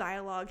know,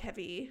 dialogue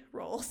heavy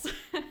roles.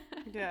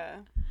 Yeah.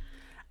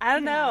 I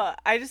don't know.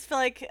 I just feel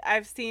like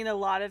I've seen a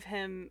lot of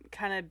him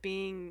kind of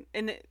being,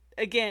 and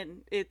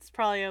again, it's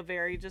probably a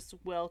very just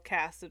well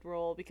casted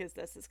role because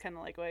this is kind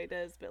of like what he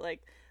does, but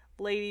like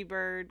Lady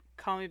Bird,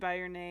 Call Me by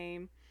Your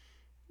Name,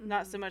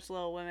 not so much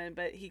Little Women,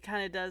 but he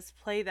kind of does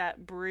play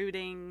that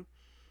brooding,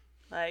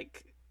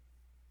 like,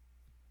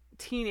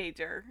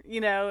 teenager, you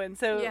know? And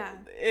so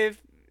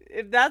if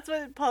that's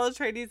what Paul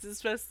Atreides is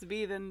supposed to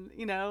be, then,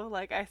 you know,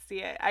 like, I see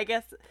it. I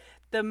guess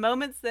the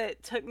moments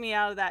that took me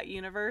out of that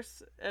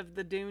universe, of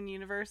the Dune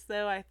universe,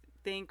 though, I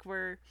think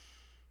were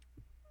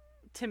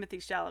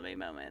Timothée Chalamet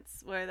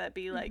moments, where that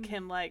be like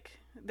him,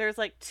 like, there's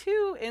like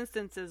 2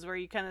 instances where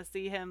you kind of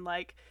see him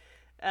like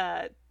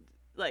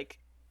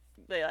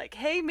they like,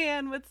 hey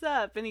man, what's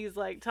up? And he's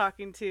like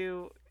talking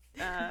to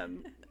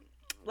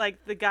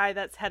like the guy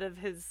that's head of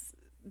his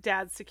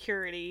dad's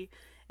security,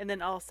 and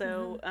then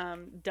also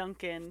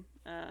Duncan,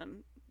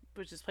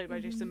 which is played by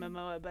Jason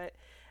Momoa, but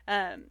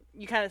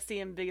you kind of see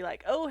him be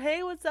like, oh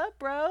hey, what's up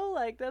bro,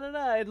 like da da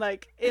da, and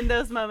like in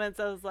those moments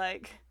I was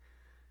like,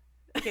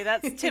 okay,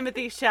 that's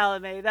Timothée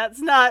Chalamet, that's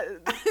not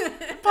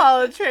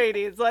Paul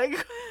Atreides.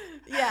 Like,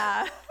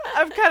 yeah,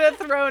 I'm kind of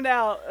thrown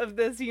out of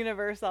this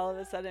universe all of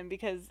a sudden,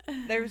 because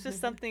there was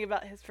just something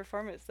about his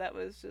performance that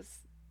was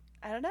just,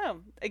 I don't know.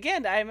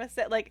 Again, I must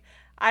say, like,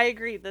 I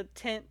agree, the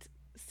tent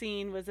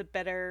scene was a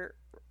better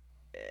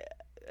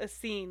a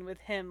scene with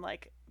him,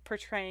 like,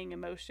 portraying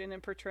emotion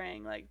and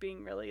portraying, like,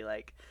 being really,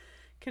 like,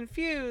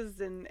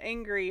 confused and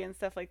angry and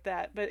stuff like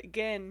that. But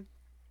again,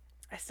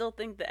 I still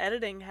think the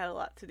editing had a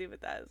lot to do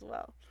with that as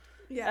well.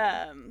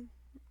 Yeah.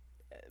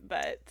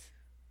 But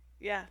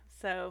yeah,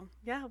 so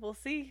yeah, we'll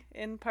see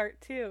in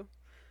part 2.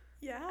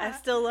 Yeah. I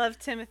still love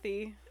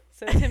Timothy.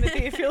 So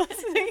Timothy, if you're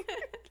listening,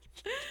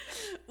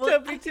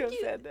 don't be too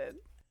offended.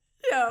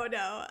 No,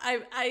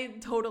 I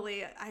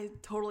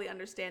totally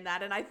understand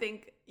that. And I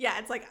think, yeah,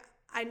 it's like,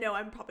 I know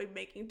I'm probably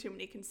making too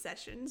many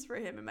concessions for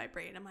him in my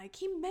brain. I'm like,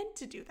 he meant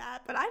to do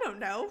that, but I don't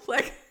know.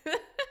 Like,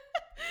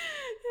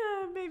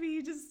 yeah, maybe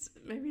he's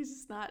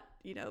just not,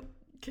 you know,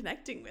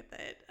 connecting with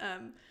it.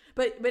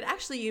 But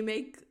actually, you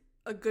make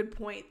a good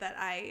point that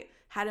I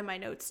had in my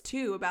notes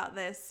too about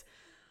this.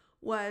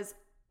 Was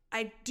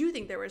I do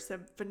think there were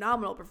some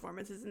phenomenal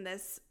performances in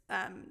this,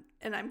 and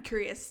I'm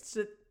curious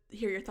to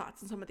hear your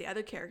thoughts on some of the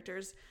other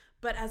characters.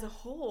 But as a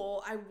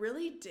whole, I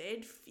really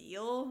did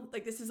feel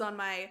like this is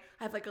on I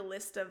have like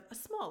a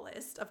small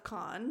list of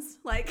cons,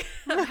 like,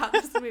 about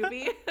this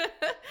movie.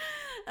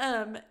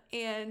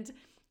 And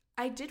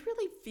I did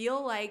really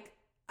feel like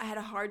I had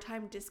a hard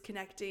time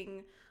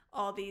disconnecting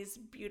all these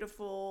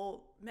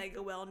beautiful,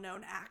 mega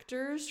well-known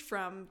actors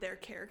from their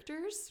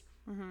characters.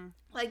 Mm-hmm.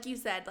 Like you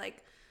said,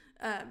 like,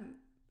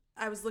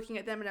 I was looking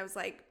at them and I was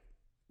like,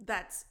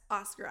 that's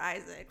Oscar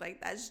Isaac,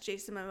 like, that's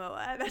Jason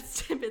Momoa,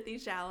 that's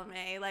Timothée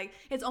Chalamet. Like,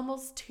 it's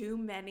almost too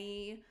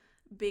many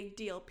big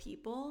deal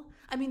people.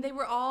 I mean, they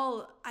were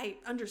all, I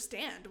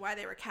understand why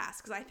they were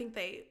cast, because I think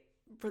they,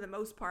 for the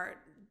most part,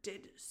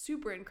 did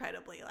super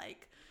incredibly.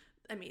 Like,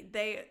 I mean,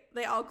 they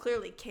all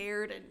clearly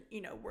cared and,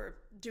 you know, were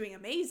doing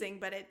amazing,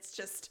 but it's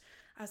just,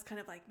 I was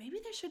kind of like, maybe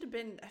there should have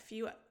been a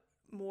few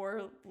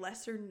more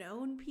lesser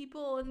known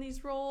people in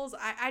these roles.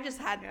 I just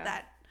had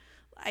that,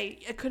 I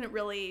couldn't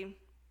really,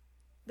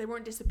 they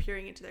weren't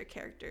disappearing into their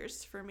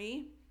characters for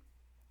me.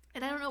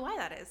 And I don't know why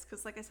that is,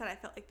 because like I said, I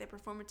felt like their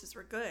performances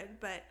were good,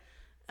 but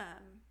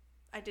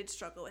I did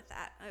struggle with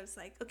that. I was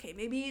like, okay,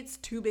 maybe it's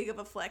too big of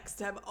a flex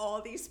to have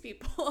all these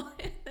people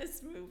in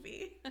this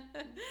movie.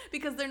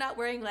 Because they're not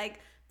wearing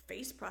like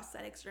face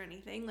prosthetics or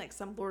anything like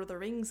some Lord of the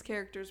Rings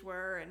characters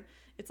were, and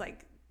it's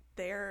like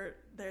they're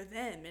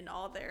them in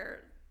all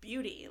their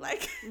beauty.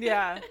 Like,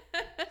 yeah.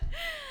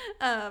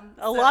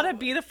 A lot of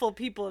beautiful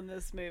people in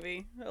this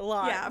movie. A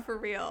lot. Yeah, for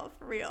real.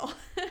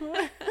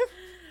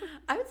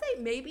 I would say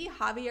maybe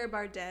Javier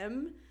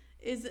Bardem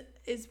is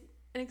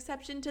an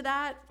exception to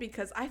that,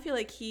 because I feel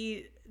like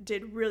he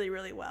did really,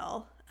 really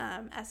well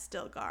as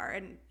Stilgar,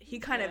 and he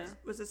kind of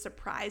was a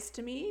surprise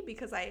to me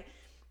because I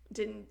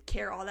didn't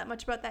care all that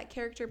much about that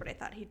character, but I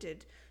thought he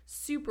did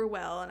super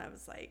well, and I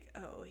was like,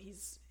 oh,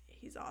 he's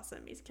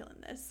awesome, he's killing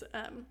this.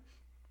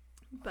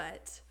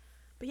 But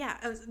yeah,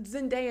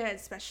 Zendaya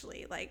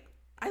especially, like,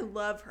 I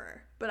love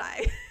her, but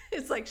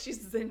it's like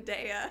she's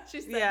Zendaya.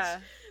 She's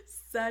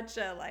such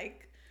a,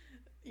 like,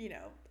 you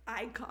know,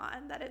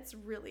 icon that it's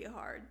really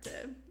hard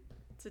to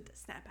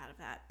snap out of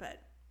that.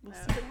 But we'll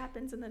see what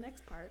happens in the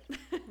next part.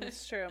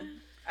 It's true.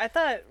 I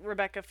thought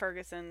Rebecca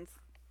Ferguson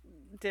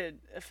did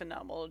a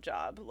phenomenal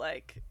job.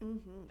 Like,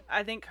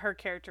 I think her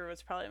character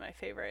was probably my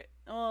favorite.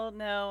 Well,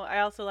 no, I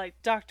also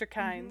like Dr.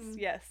 Kynes.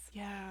 Yes.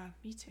 Yeah,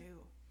 me too.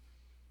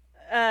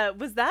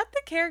 Was that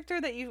the character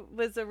that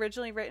was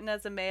originally written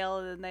as a male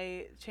and then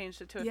they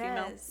changed it to a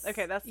female?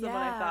 Okay, that's the one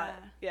I thought.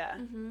 Yeah.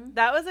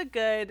 That was a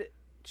good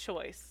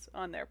choice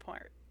on their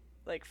part.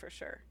 Like, for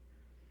sure.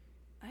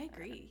 I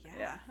agree.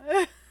 Yeah.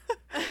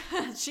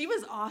 She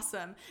was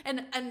awesome.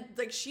 And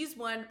like, she's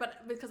one,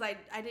 but because I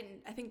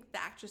think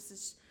the actress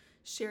is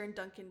Sharon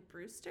Duncan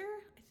Brewster,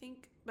 I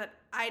think, but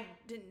I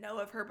didn't know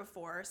of her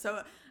before.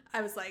 So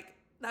I was like,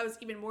 that was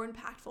even more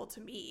impactful to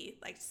me,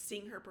 like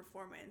seeing her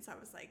performance. I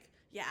was like,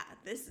 yeah,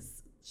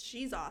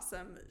 she's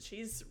awesome.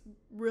 She's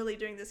really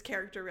doing this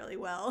character really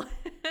well.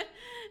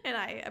 And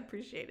I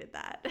appreciated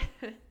that.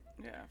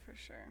 Yeah, for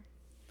sure.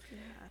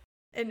 Yeah.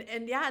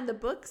 And yeah, in the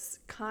books,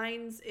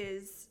 Kynes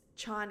is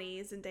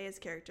Chani, Zendaya's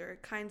character.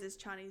 Kynes is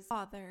Chani's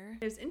father.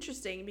 It was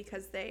interesting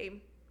because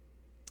they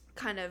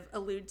kind of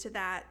allude to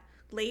that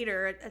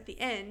later at the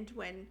end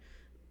when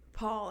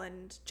Paul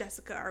and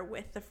Jessica are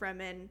with the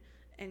Fremen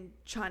and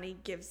Chani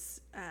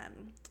gives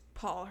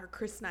Paul her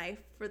crysknife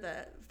for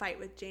the fight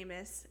with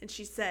Jameis, and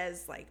she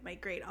says, like, my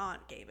great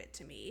aunt gave it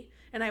to me.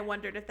 And I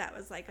wondered if that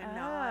was like a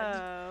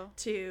nod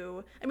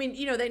to, I mean,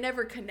 you know, they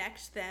never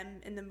connect them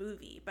in the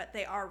movie, but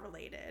they are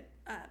related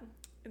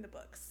in the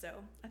books. So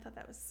I thought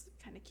that was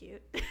kind of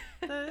cute.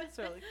 That is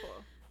really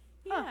cool.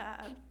 Yeah.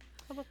 How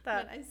about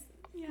that?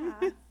 Yeah.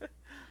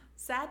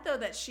 Sad though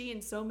that she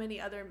and so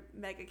many other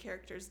mega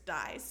characters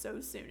die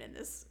so soon in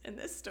this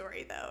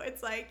story though.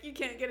 It's like you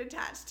can't get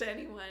attached to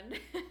anyone.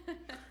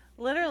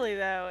 Literally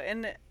though,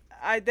 and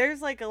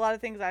there's like a lot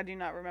of things I do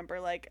not remember.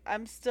 Like,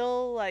 I'm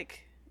still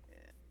like,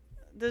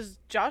 does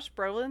Josh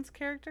Brolin's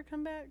character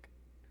come back,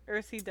 or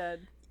is he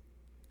dead?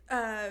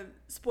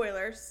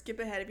 Spoiler, skip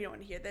ahead if you don't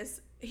want to hear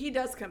this. He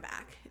does come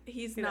back.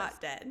 He's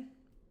not dead.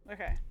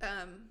 Okay.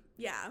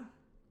 Yeah.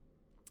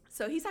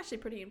 So he's actually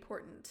pretty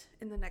important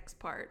in the next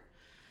part.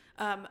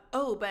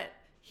 But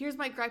here's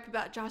my gripe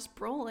about Josh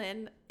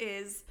Brolin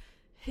is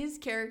his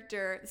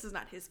character. This is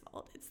not his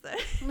fault. It's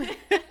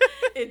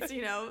it's,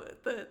 you know,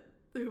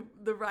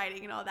 the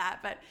writing and all that.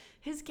 But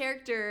his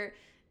character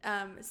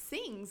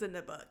sings in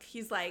the book.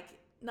 He's like,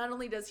 not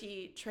only does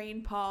he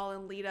train Paul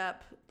and lead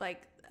up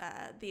like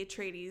the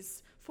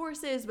Atreides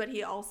forces, but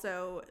he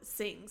also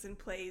sings and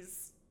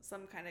plays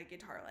some kind of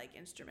guitar-like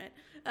instrument.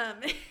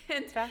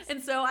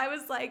 And so I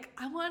was like,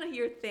 I want to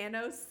hear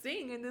Thanos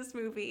sing in this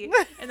movie.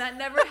 And that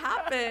never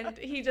happened.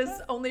 He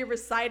just only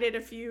recited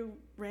a few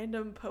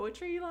random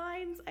poetry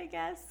lines, I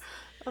guess.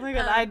 Oh my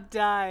God, I'd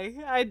die.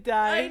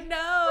 I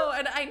know.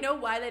 And I know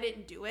why they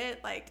didn't do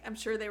it. Like, I'm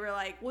sure they were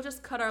like, we'll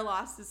just cut our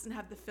losses and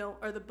have the film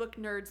or the book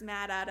nerds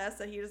mad at us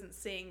that he doesn't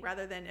sing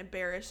rather than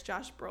embarrass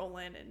Josh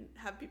Brolin and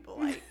have people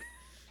like,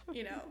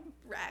 you know,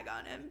 rag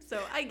on him.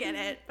 So I get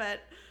it,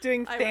 but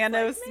doing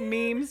Thanos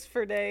memes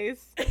for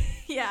days.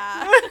 Yeah.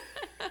 I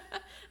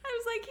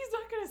was like, he's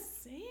not gonna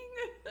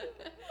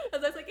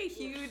sing. That's like a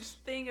huge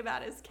thing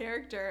about his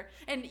character.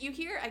 And you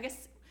hear, I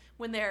guess,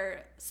 when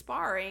they're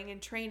sparring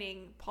and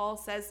training, Paul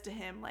says to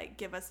him, like,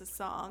 give us a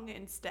song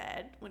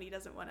instead when he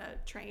doesn't want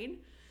to train.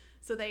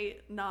 So they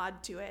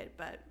nod to it,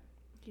 but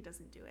he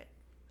doesn't do it,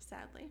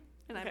 sadly.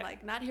 And I'm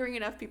like, not hearing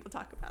enough people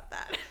talk about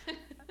that.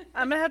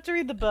 I'm going to have to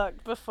read the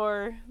book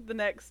before the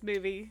next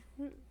movie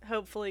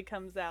hopefully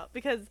comes out.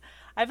 Because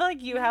I feel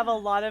like you have a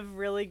lot of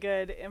really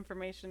good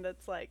information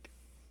that's, like,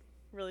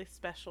 really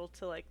special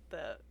to, like,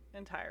 the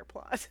entire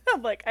plot.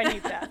 I'm like, I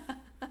need that.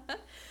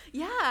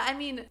 Yeah, I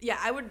mean, yeah,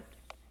 I would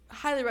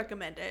highly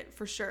recommend it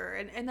for sure.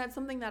 And that's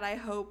something that I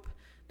hope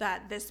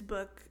that this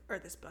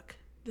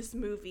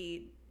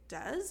movie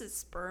does, is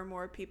spur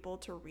more people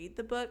to read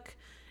the book.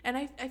 And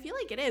I feel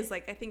like it is.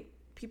 Like, I think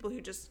people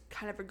who just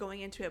kind of are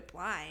going into it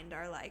blind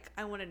are like,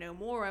 I want to know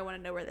more. I want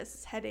to know where this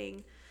is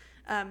heading.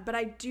 But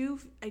I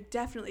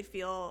definitely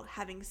feel,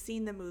 having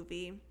seen the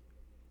movie,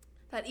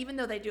 that even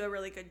though they do a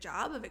really good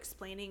job of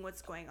explaining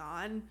what's going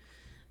on,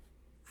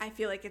 I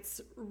feel like it's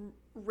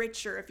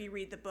richer if you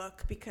read the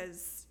book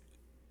because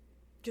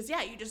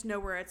yeah, you just know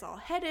where it's all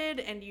headed,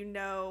 and you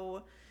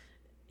know,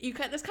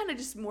 there's kind of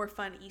just more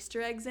fun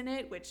Easter eggs in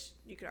it, which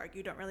you could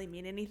argue don't really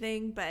mean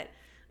anything, but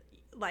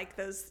like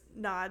those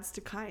nods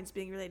to Kynes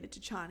being related to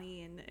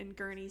Chani and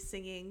Gurney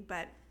singing.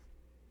 But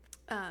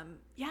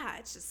yeah,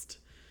 it's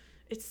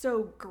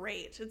so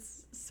great.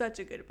 It's such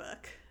a good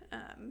book,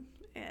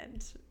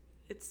 and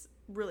it's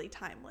really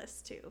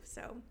timeless too.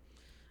 So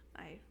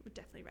I would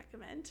definitely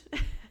recommend.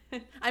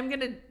 I'm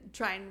going to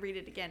try and read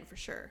it again for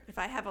sure. If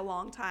I have a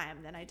long time,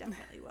 then I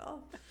definitely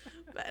will.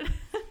 But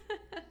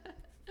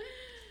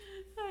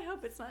I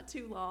hope it's not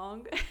too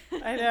long.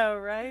 I know,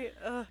 right?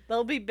 Ugh.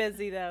 They'll be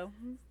busy though.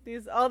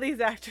 All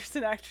these actors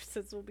and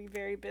actresses will be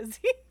very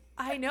busy.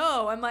 I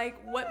know. I'm like,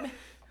 what?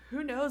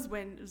 Who knows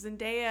when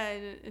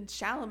Zendaya and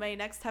Chalamet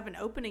next have an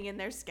opening in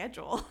their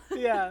schedule?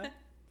 Yeah.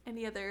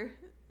 Any other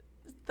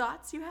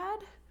thoughts you had?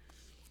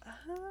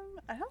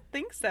 I don't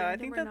think so. Random I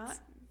think or that's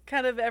not?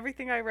 kind of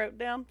everything I wrote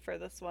down for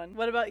this one.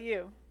 What about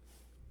you?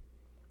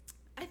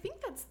 I think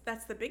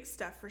that's the big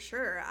stuff for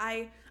sure.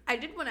 I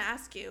did want to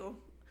ask you,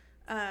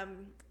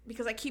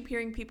 because I keep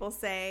hearing people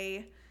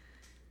say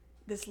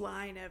this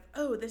line of,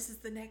 "Oh, this is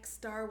the next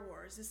Star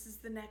Wars. This is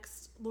the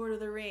next Lord of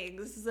the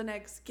Rings. This is the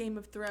next Game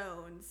of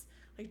Thrones."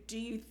 Like, do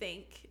you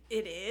think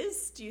it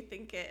is?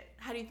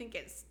 How do you think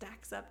it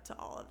stacks up to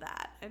all of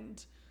that?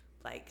 And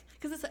like,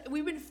 because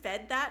we've been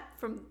fed that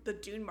from the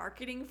Dune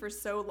marketing for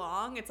so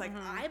long. It's like,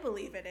 I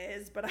believe it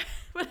is, but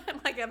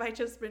I'm like, have I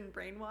just been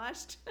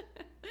brainwashed?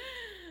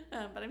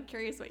 But I'm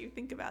curious what you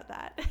think about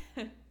that.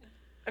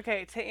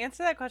 Okay, to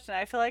answer that question,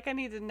 I feel like I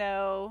need to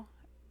know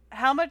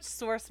how much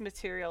source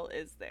material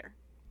is there?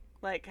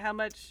 Like, how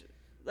much,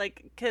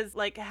 like, because,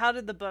 like, how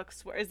did the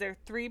books work? Is there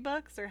 3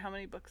 books, or how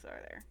many books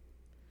are there?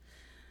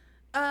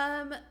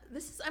 I'm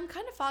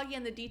kind of foggy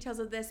on the details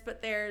of this,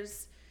 but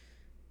there's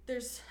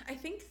I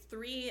think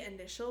 3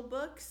 initial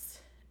books,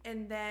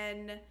 and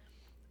then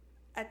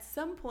at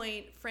some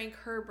point Frank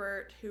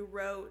Herbert, who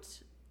wrote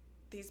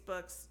these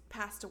books,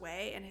 passed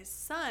away, and his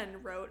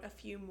son wrote a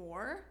few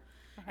more.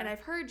 And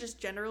I've heard just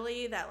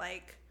generally that,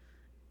 like,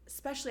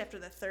 especially after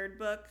the 3rd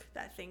book,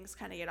 that things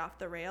kind of get off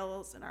the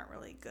rails and aren't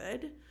really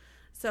good.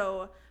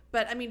 So,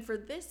 but I mean, for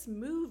this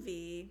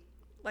movie,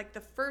 like,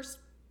 the first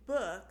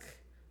book,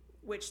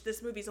 which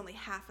this movie's only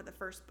half of the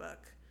first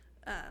book,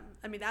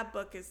 I mean, that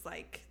book is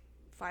like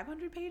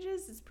 500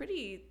 pages. It's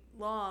pretty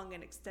long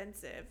and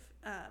extensive.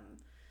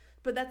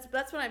 But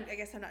that's what I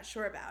guess I'm not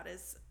sure about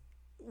is,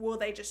 will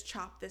they just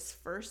chop this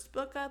first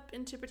book up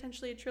into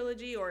potentially a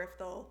trilogy, or if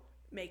they'll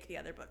make the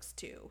other books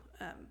too?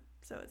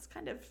 So it's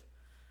kind of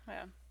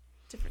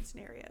different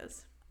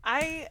scenarios.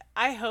 I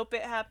hope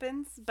it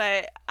happens,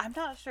 but I'm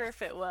not sure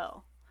if it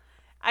will.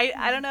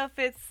 I don't know if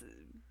it's,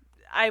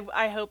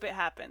 I hope it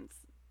happens,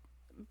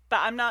 but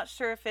I'm not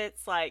sure if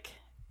it's like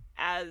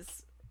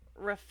as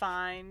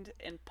refined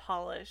and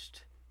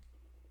polished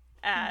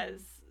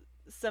as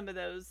some of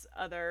those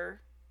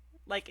other,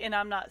 like, and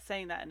I'm not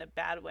saying that in a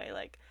bad way.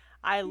 Like,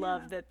 I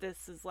love that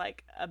this is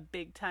like a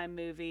big time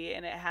movie,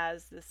 and it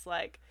has this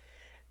like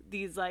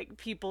these like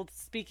people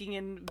speaking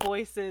in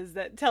voices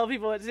that tell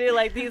people what to do,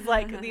 like these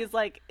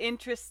like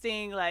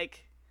interesting,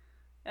 like,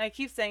 and I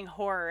keep saying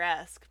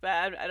horror-esque, but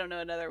I don't know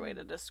another way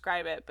to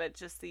describe it, but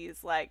just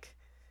these like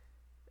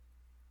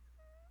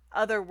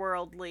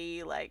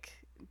otherworldly like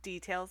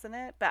details in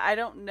it. But I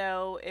don't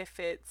know if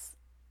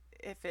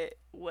it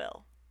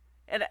will.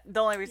 And the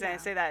only reason I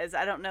say that is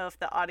I don't know if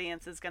the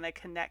audience is going to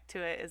connect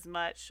to it as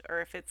much,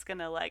 or if it's going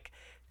to like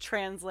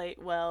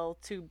translate well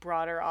to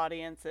broader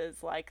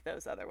audiences like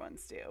those other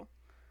ones do.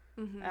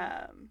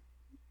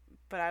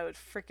 But I would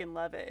freaking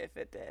love it if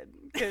it did.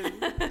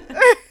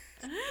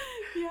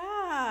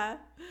 Yeah.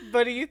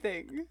 What do you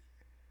think?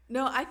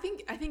 No, I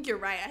think you're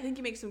right. I think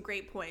you make some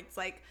great points.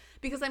 Like,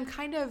 because I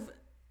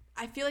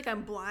feel like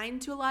I'm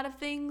blind to a lot of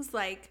things.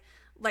 Like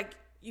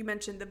you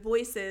mentioned the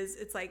voices.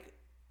 It's like,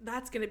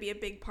 that's going to be a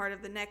big part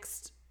of the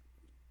next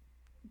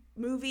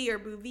movie or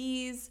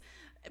movies,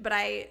 but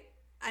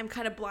I'm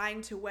kind of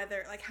blind to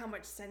whether, like, how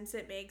much sense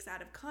it makes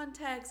out of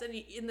context,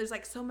 and there's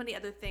like so many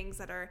other things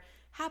that are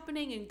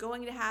happening and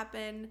going to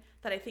happen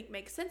that I think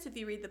makes sense if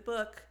you read the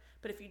book.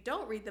 But if you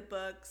don't read the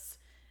books,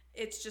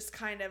 it's just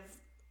kind of,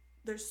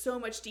 there's so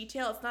much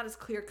detail. It's not as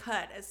clear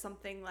cut as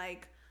something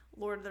like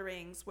Lord of the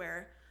Rings,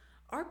 where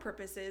our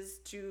purpose is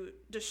to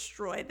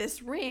destroy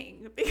this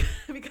ring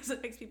because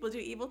it makes people do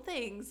evil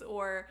things,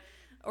 or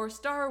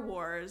Star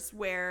Wars,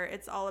 where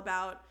it's all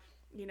about,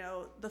 you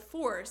know, the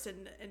Force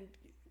and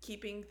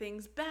keeping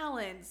things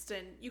balanced,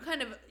 and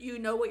you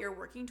know what you're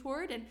working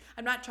toward. And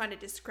I'm not trying to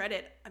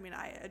discredit, I mean,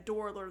 I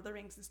adore Lord of the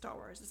Rings and Star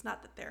Wars. It's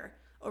not that they're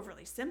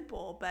overly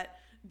simple, but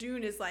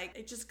Dune is like,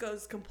 it just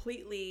goes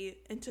completely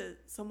into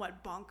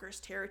somewhat bonkers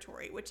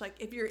territory, which, like,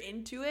 if you're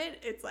into it,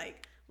 it's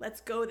like, let's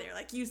go there.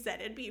 Like you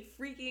said, it'd be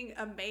freaking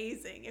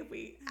amazing if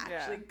we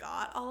actually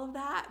got all of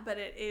that. But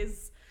it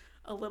is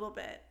a little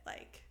bit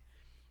like,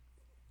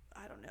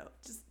 I don't know,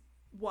 just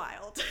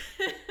wild.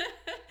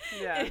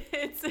 Yeah.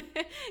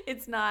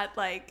 It's not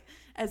like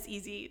as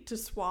easy to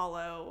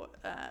swallow,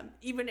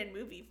 even in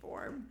movie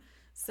form.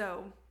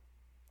 So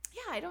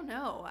yeah, I don't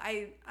know.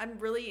 I'm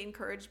really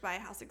encouraged by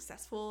how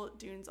successful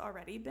Dune's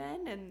already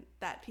been, and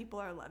that people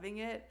are loving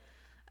it.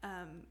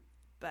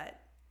 But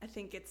I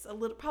think it's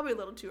probably a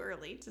little too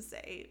early to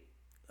say,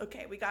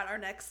 okay, we got our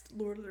next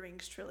Lord of the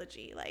Rings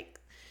trilogy. Like,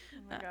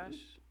 oh my gosh.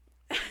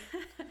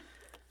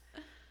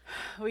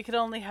 We could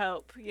only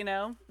hope, you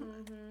know?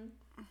 Mm-hmm.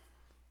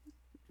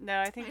 No,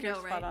 I think you're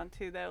spot on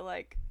too, though.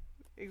 Like,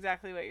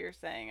 exactly what you're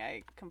saying,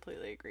 I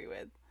completely agree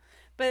with.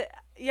 But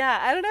yeah,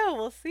 I don't know.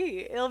 We'll see.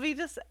 It'll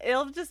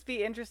just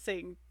be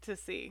interesting to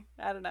see.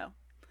 I don't know.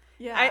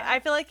 Yeah. I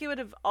feel like it would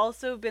have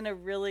also been a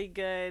really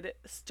good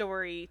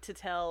story to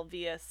tell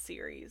via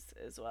series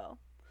as well.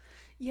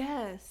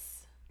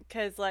 Yes.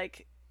 Because,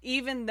 like,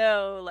 even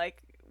though,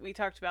 like, we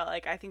talked about,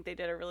 like, I think they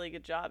did a really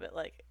good job at,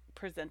 like,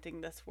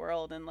 presenting this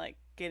world and, like,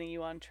 getting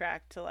you on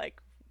track to,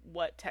 like,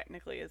 what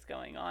technically is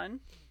going on.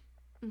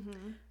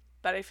 Mm-hmm.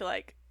 But I feel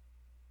like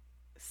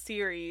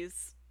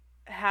series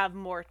have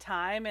more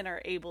time and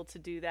are able to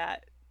do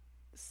that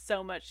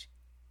so much,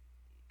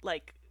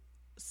 like,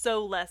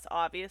 so less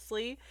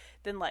obviously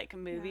than like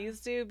movies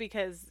do,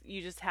 because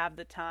you just have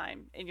the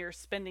time and you're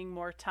spending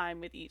more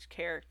time with each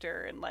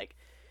character. And like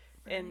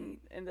in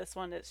this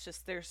one, it's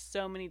just, there's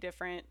so many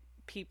different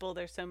people,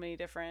 there's so many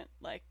different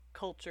like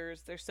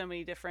cultures, there's so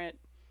many different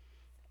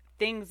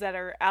things that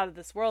are out of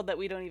this world that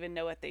we don't even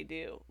know what they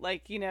do,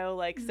 like, you know,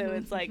 like, so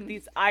it's like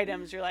these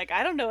items you're like,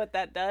 I don't know what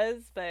that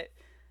does. But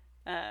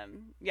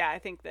yeah, I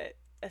think that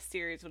a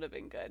series would have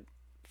been good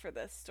for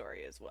this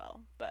story as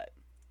well. But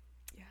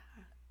yeah,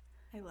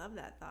 I love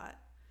that thought.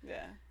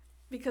 Yeah,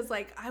 because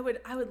like I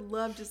would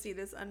love to see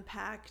this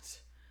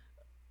unpacked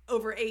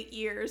over 8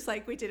 years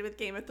like we did with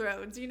Game of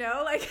Thrones, you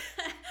know, like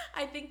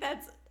I think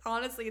that's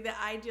honestly the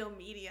ideal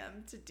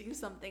medium to do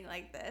something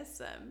like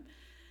this.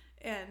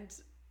 And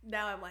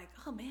now I'm like,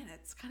 oh man,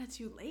 it's kind of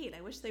too late.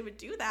 I wish they would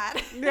do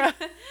that. Yeah.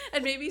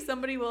 And maybe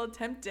somebody will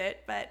attempt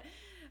it, but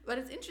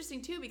it's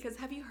interesting too, because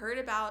have you heard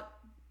about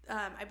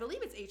I believe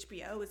it's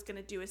HBO is going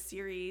to do a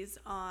series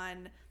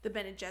on the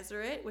Bene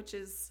Gesserit, which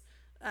is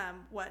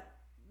what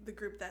the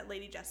group that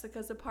Lady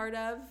Jessica's a part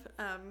of.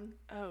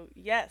 Oh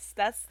yes,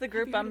 that's the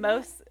group I'm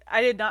most.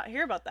 I did not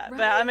hear about that, right?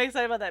 But I'm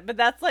excited about that. But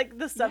that's like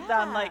the stuff that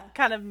I'm like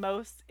kind of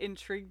most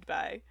intrigued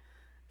by.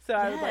 So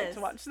I would like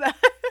to watch that.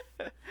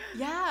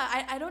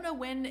 Yeah, I don't know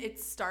when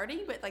it's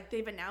starting, but like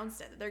they've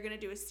announced it that they're going to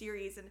do a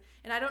series,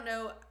 and I don't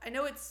know. I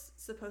know it's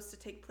supposed to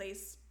take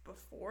place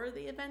before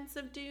the events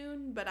of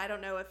Dune, but I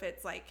don't know if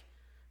it's like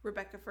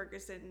Rebecca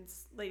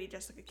Ferguson's Lady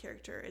Jessica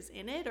character is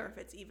in it, or if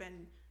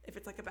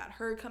it's like about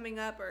her coming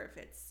up, or if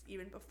it's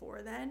even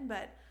before then.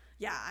 But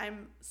yeah,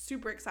 I'm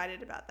super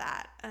excited about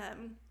that.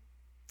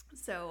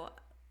 So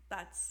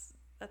that's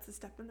a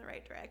step in the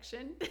right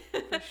direction.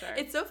 For sure.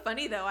 It's so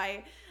funny though.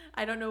 I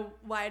don't know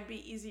why it'd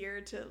be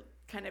easier to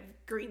kind of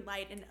green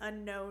light an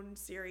unknown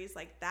series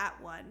like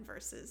that one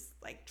versus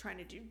like trying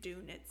to do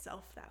Dune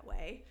itself that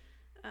way.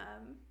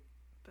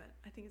 But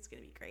I think it's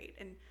going to be great.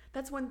 And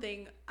that's one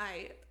thing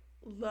I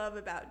love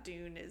about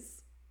Dune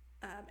is,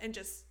 and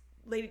just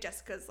Lady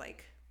Jessica's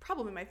like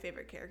probably my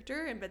favorite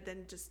character. But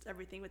then just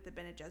everything with the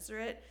Bene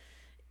Gesserit,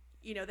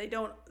 you know,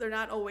 they're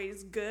not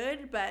always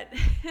good, but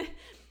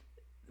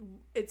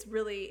it's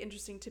really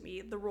interesting to me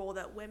the role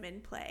that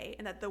women play,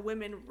 and that the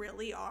women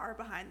really are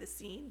behind the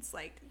scenes,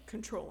 like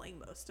controlling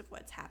most of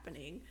what's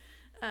happening.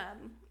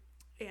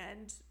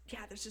 And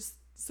yeah, there's just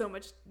so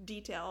much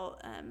detail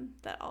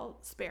that I'll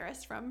spare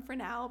us from for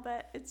now,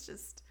 but it's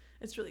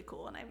really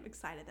cool, and I'm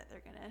excited that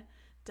they're gonna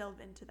delve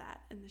into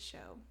that in the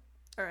show,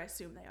 or I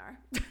assume they are.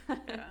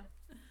 Yeah.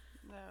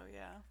 Oh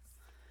yeah.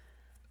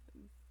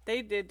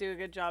 They did do a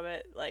good job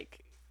at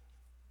like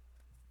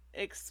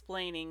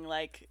explaining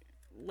like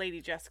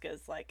Lady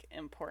Jessica's like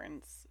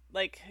importance,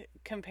 like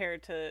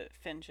compared to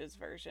Finch's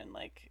version.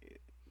 Like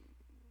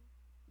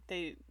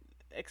they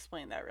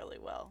explained that really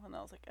well, and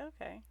I was like,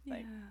 okay,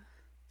 like,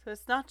 so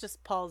it's not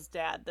just Paul's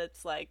dad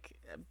that's like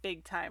a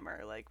big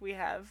timer. Like we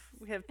have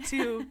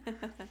two.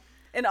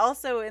 And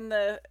also in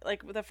the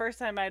first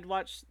time I'd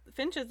watched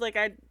Finch's, like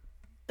I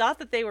thought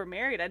that they were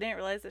married. I didn't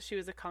realize that she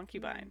was a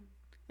concubine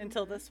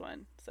until this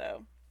one.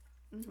 So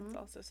it's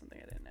also something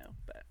I didn't know.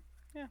 But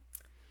yeah.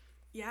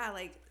 Yeah,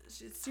 like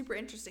it's super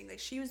interesting. Like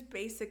she was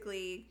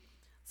basically,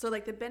 so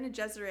like the Bene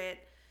Gesserit,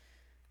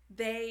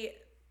 they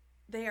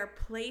are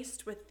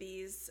placed with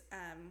these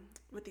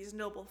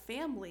noble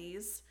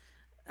families,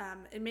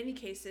 in many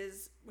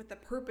cases with the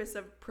purpose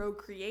of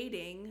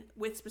procreating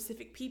with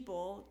specific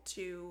people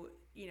to,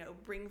 you know,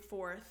 bring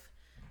forth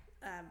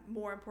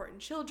more important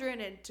children,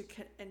 and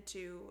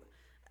to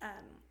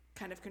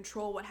kind of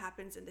control what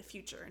happens in the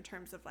future in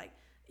terms of like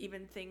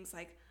even things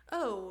like,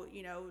 oh,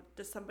 you know,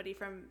 does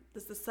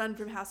the son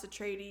from House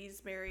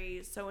Atreides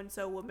marry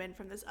so-and-so woman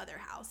from this other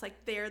house?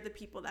 Like they're the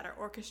people that are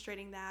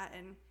orchestrating that.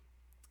 And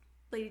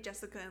Lady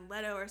Jessica and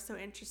Leto are so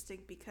interesting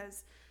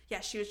because yeah,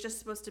 she was just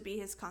supposed to be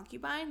his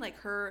concubine. Like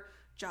her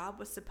job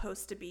was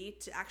supposed to be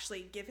to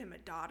actually give him a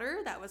daughter.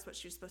 That was what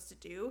she was supposed to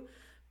do.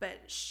 But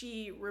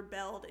she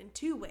rebelled in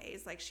two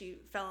ways. Like she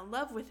fell in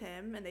love with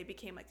him and they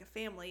became like a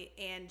family,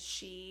 and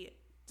she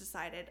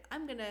decided,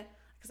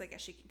 because I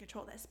guess she can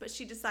control this, but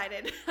she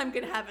decided I'm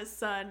going to have a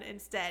son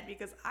instead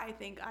because I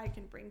think I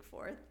can bring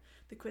forth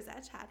the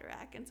Kwisatz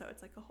Haderach. And so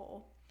it's like a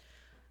whole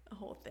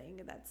thing,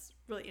 and that's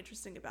really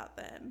interesting about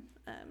them.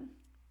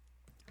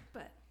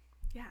 But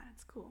yeah,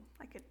 it's cool.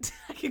 I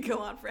could go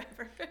on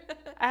forever.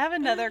 I have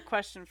another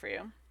question for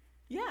you.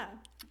 Yeah.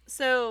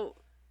 So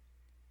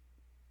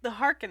the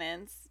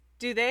Harkonnens,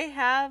 do they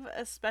have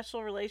a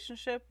special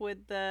relationship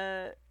with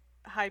the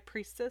High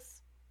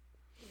Priestess?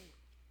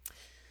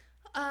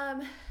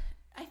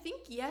 I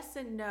think yes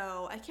and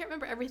no. I can't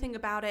remember everything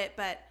about it,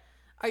 but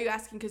are you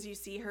asking because you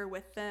see her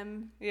with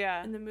them?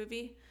 Yeah. In the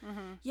movie?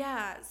 Mm-hmm.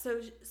 Yeah.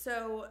 So,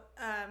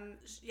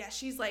 yeah,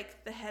 she's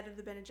like the head of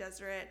the Bene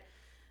Gesserit.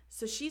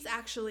 So she's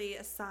actually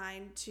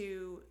assigned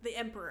to the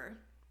Emperor.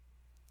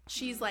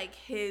 she's like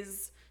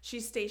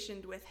she's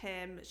stationed with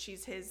him.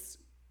 She's his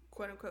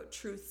quote unquote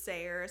truth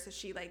sayer. So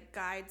she like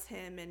guides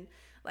him, and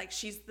like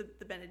she's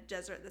the Bene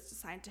Gesserit that's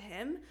assigned to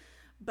him.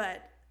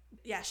 But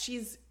yeah,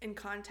 she's in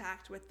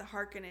contact with the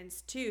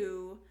Harkonnens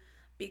too,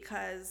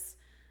 because,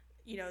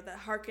 you know, the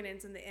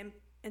Harkonnens and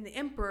the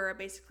Emperor are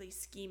basically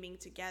scheming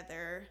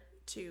together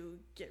to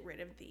get rid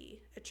of the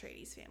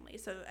Atreides family.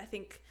 So I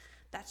think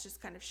that's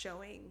just kind of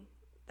showing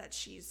that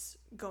she's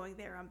going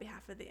there on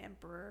behalf of the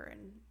Emperor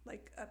and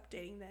like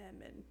updating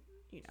them, and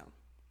you know,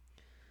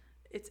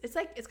 it's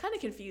like it's kind of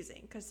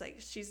confusing because like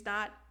she's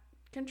not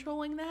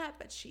controlling that,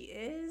 but she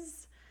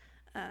is.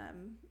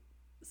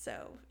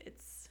 So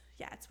it's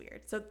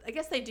weird. So I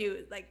guess they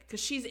do like, because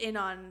she's in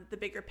on the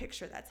bigger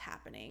picture that's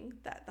happening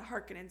that the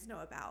Harkonnens know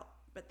about,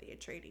 but the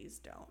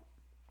Atreides don't.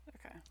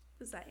 Okay.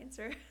 Does that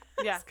answer?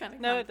 Yeah. It's kind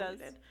of no, it does.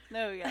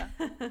 No, yeah.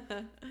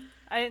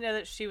 I didn't know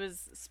that she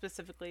was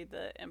specifically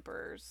the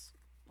Emperor's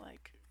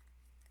like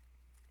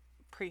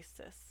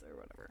priestess or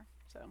whatever.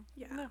 So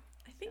yeah, no.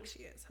 I think she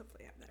is.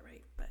 Hopefully, I have that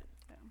right. But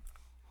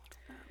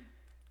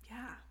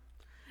yeah,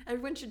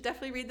 everyone should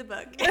definitely read the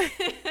book.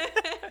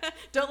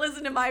 Don't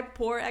listen to my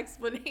poor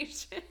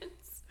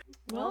explanations.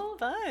 Well,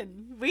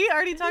 fun. We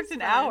already talked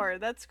an hour.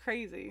 That's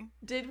crazy.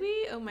 Did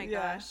we? Oh my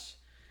gosh.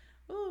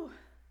 Oh,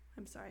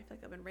 I'm sorry. I feel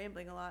like I've been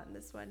rambling a lot in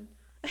this one.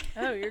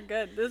 Oh, you're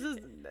good.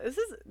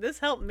 This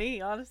helped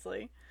me,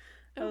 honestly.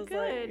 I was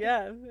good. Like,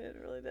 yeah, it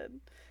really did.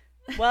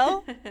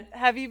 Well,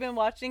 have you been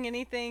watching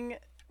anything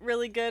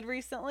really good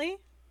recently?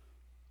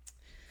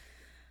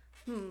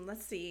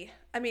 Let's see.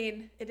 I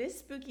mean, it is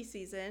spooky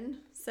season,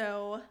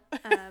 so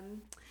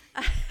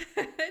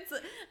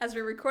as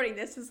we're recording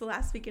this is the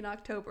last week in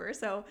October,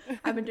 so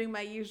I've been doing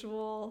my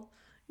usual,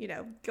 you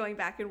know, going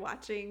back and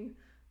watching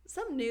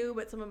some new,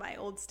 but some of my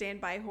old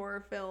standby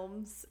horror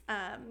films.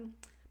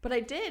 But I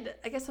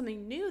guess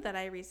something new that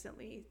I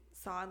recently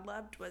saw and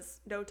loved was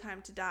No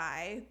Time to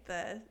Die,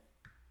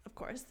 of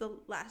course, the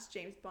last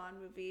James Bond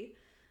movie.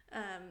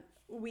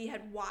 We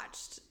had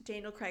watched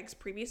Daniel Craig's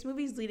previous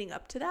movies leading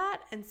up to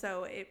that, and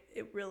so it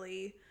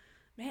really,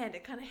 man,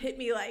 it kind of hit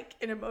me like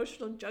an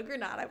emotional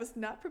juggernaut. I was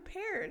not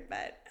prepared,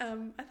 but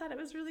I thought it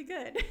was really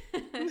good.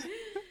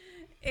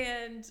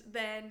 And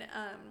then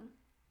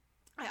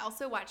I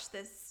also watched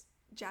this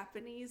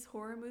Japanese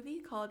horror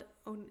movie called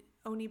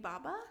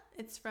Onibaba.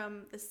 It's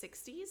from the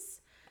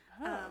 60s,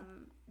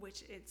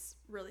 which it's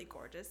really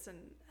gorgeous, and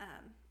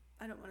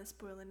I don't want to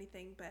spoil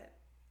anything, but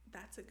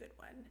that's a good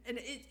one. And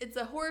it's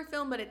a horror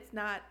film, but it's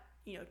not,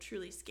 you know,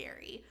 truly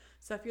scary.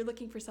 So if you're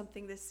looking for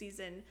something this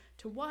season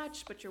to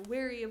watch, but you're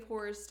wary of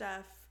horror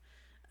stuff,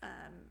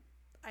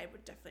 I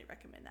would definitely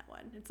recommend that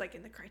one. It's like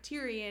in the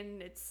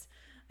Criterion. It's,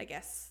 I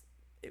guess,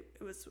 it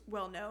was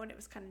well known. It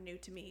was kind of new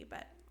to me,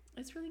 but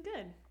it's really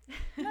good.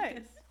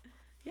 Nice.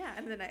 Yeah,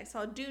 and then I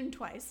saw Dune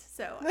twice,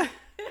 so okay,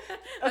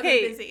 I've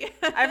been busy.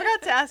 I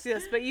forgot to ask you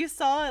this, but you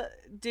saw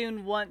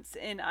Dune once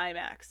in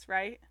IMAX,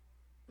 right?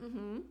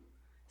 Mm-hmm.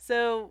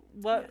 So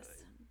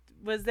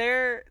was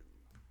there?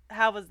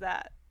 How was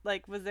that?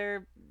 Like,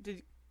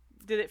 did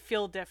it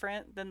feel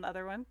different than the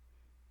other one,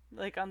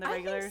 like on the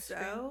regular screen?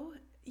 So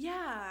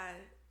yeah.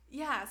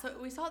 So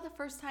we saw it the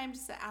first time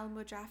just at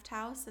Alamo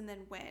Drafthouse, and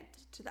then went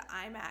to the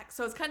IMAX.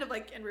 So it's kind of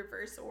like in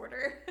reverse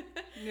order.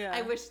 Yeah.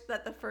 I wish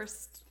that the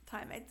first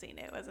time I'd seen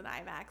it was an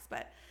IMAX,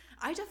 but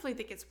I definitely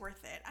think it's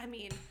worth it. I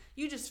mean,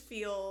 you just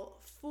feel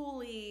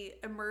fully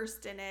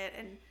immersed in it,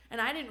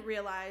 and I didn't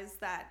realize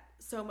that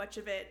so much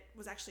of it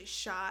was actually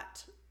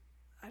shot.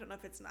 I don't know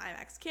if it's an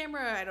IMAX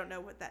camera. I don't know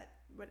what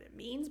it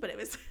means, but it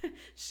was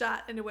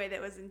shot in a way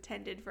that was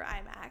intended for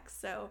IMAX.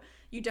 So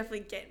you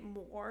definitely get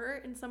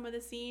more in some of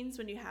the scenes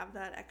when you have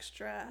that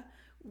extra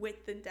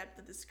width and depth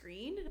of the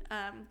screen.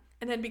 And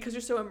then because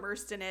you're so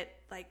immersed in it,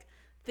 like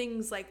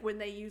things like when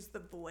they use the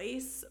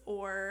voice,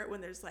 or when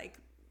there's like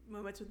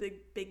moments with a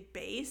big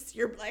bass,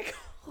 your like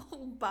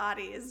whole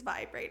body is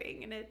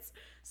vibrating, and it's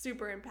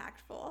super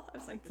impactful. I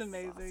was like, it's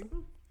amazing.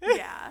 Awesome.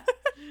 Yeah.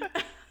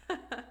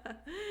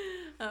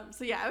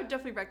 So yeah, I would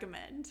definitely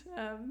recommend.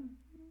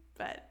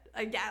 But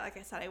yeah, like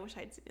I said, I wish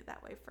I'd seen it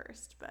that way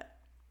first, but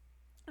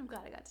I'm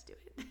glad I got to do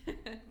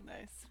it.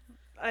 Nice.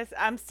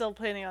 I'm still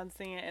planning on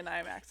seeing it in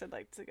IMAX. I'd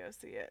like to go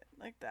see it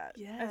like that.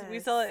 Yes. We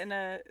saw it in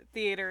a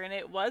theater, and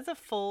it was a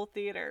full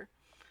theater.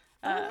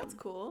 Oh, that's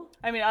cool.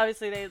 I mean,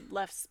 obviously they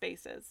left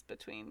spaces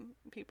between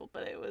people,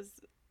 but it was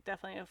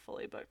definitely a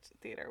fully booked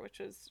theater, which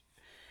was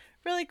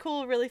really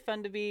cool, really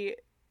fun to be.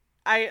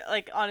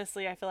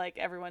 Honestly, I feel like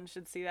everyone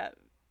should see that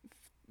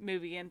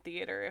movie in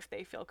theater if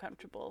they feel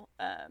comfortable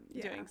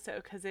doing so,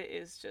 because it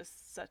is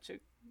just such a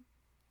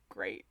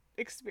great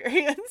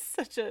experience,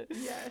 such a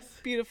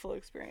beautiful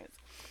experience.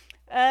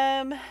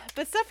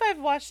 But stuff I've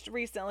watched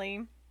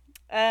recently,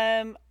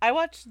 I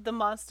watched The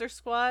Monster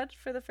Squad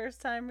for the first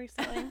time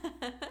recently.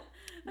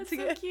 That's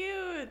so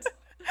cute.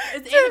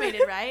 It's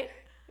animated, right?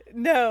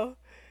 No.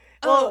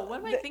 Oh, what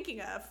am I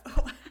thinking of?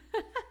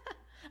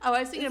 Oh, I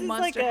was thinking of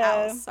Monster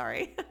House.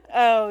 Sorry.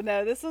 Oh,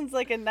 no. This one's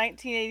like a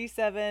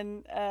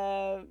 1987.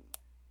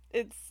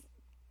 It's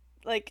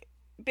like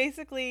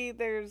basically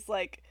there's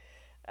like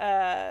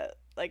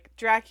like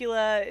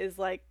Dracula is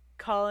like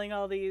calling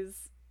all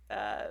these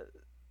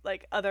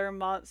like other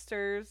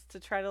monsters to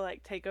try to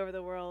like take over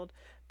the world,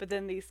 but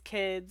then these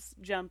kids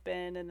jump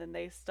in and then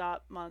they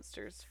stop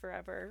monsters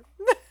forever.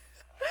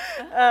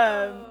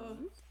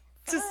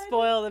 To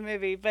spoil the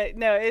movie, but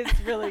no, it's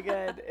really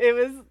good. It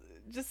was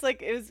just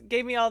like,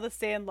 gave me all the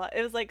Sandlot.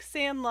 It was like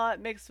Sandlot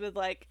mixed with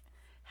like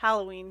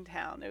Halloween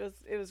Town.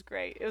 It was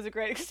great. It was a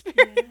great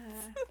experience.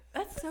 Yeah.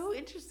 That's so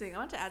interesting. I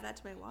want to add that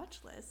to my watch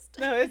list.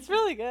 No, it's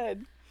really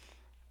good.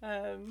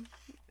 It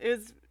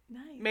was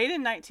nice. Made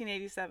in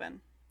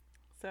 1987.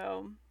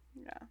 So,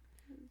 yeah.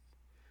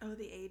 Oh,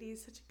 the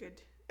 80s, such a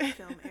good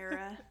film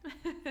era.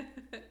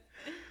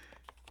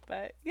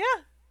 But yeah,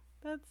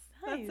 that's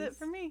it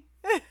for me.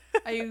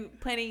 Are you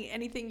planning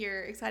anything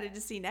you're excited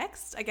to see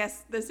next? I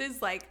guess this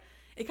is like,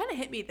 it kind of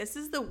hit me. This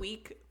is the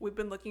week we've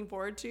been looking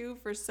forward to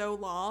for so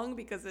long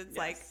because it's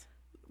like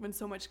when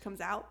so much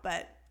comes out.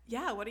 But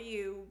yeah,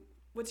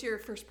 what's your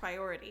first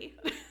priority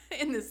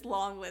in this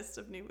long list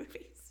of new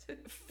movies?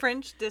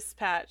 French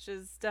Dispatch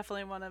is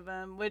definitely one of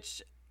them,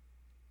 which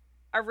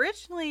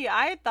originally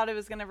I thought it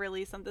was going to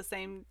release on the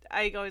same.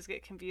 I always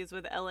get confused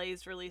with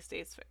LA's release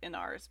dates in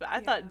ours, but I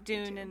thought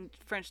Dune and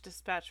French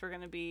Dispatch were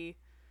going to be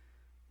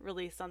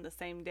released on the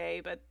same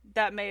day, but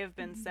that may have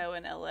been so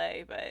in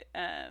LA, but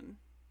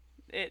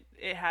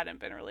it hadn't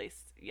been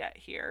released yet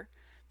here.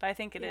 But I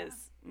think it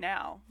is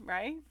now,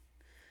 right?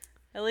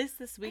 At least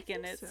this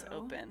weekend it's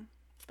open.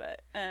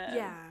 But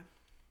yeah,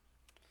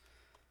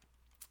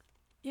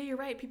 you're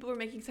right. People were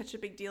making such a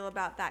big deal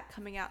about that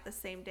coming out the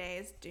same day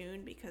as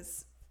Dune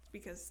because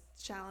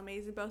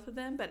Chalamet's in both of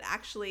them, but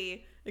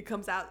actually it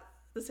comes out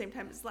the same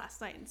time as Last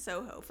Night in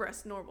Soho for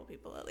us normal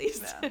people, at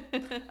least. Yeah.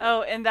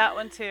 Oh, and that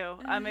one too.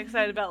 I'm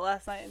excited about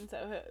Last Night in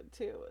Soho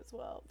too as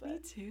well. But, me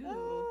too.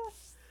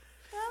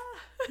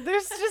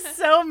 There's just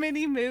so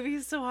many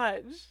movies to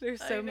watch.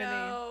 There's so many.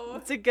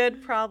 It's a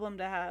good problem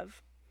to have.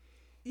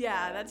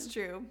 Yeah, that's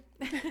true.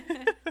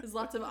 There's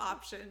lots of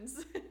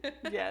options.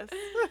 Yes.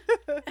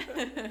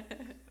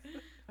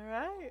 All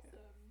right.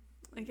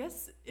 I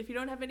guess if you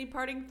don't have any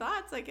parting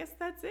thoughts, I guess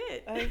that's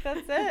it. I think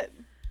that's it.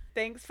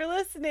 Thanks for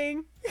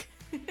listening.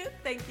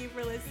 Thank you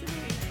for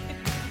listening.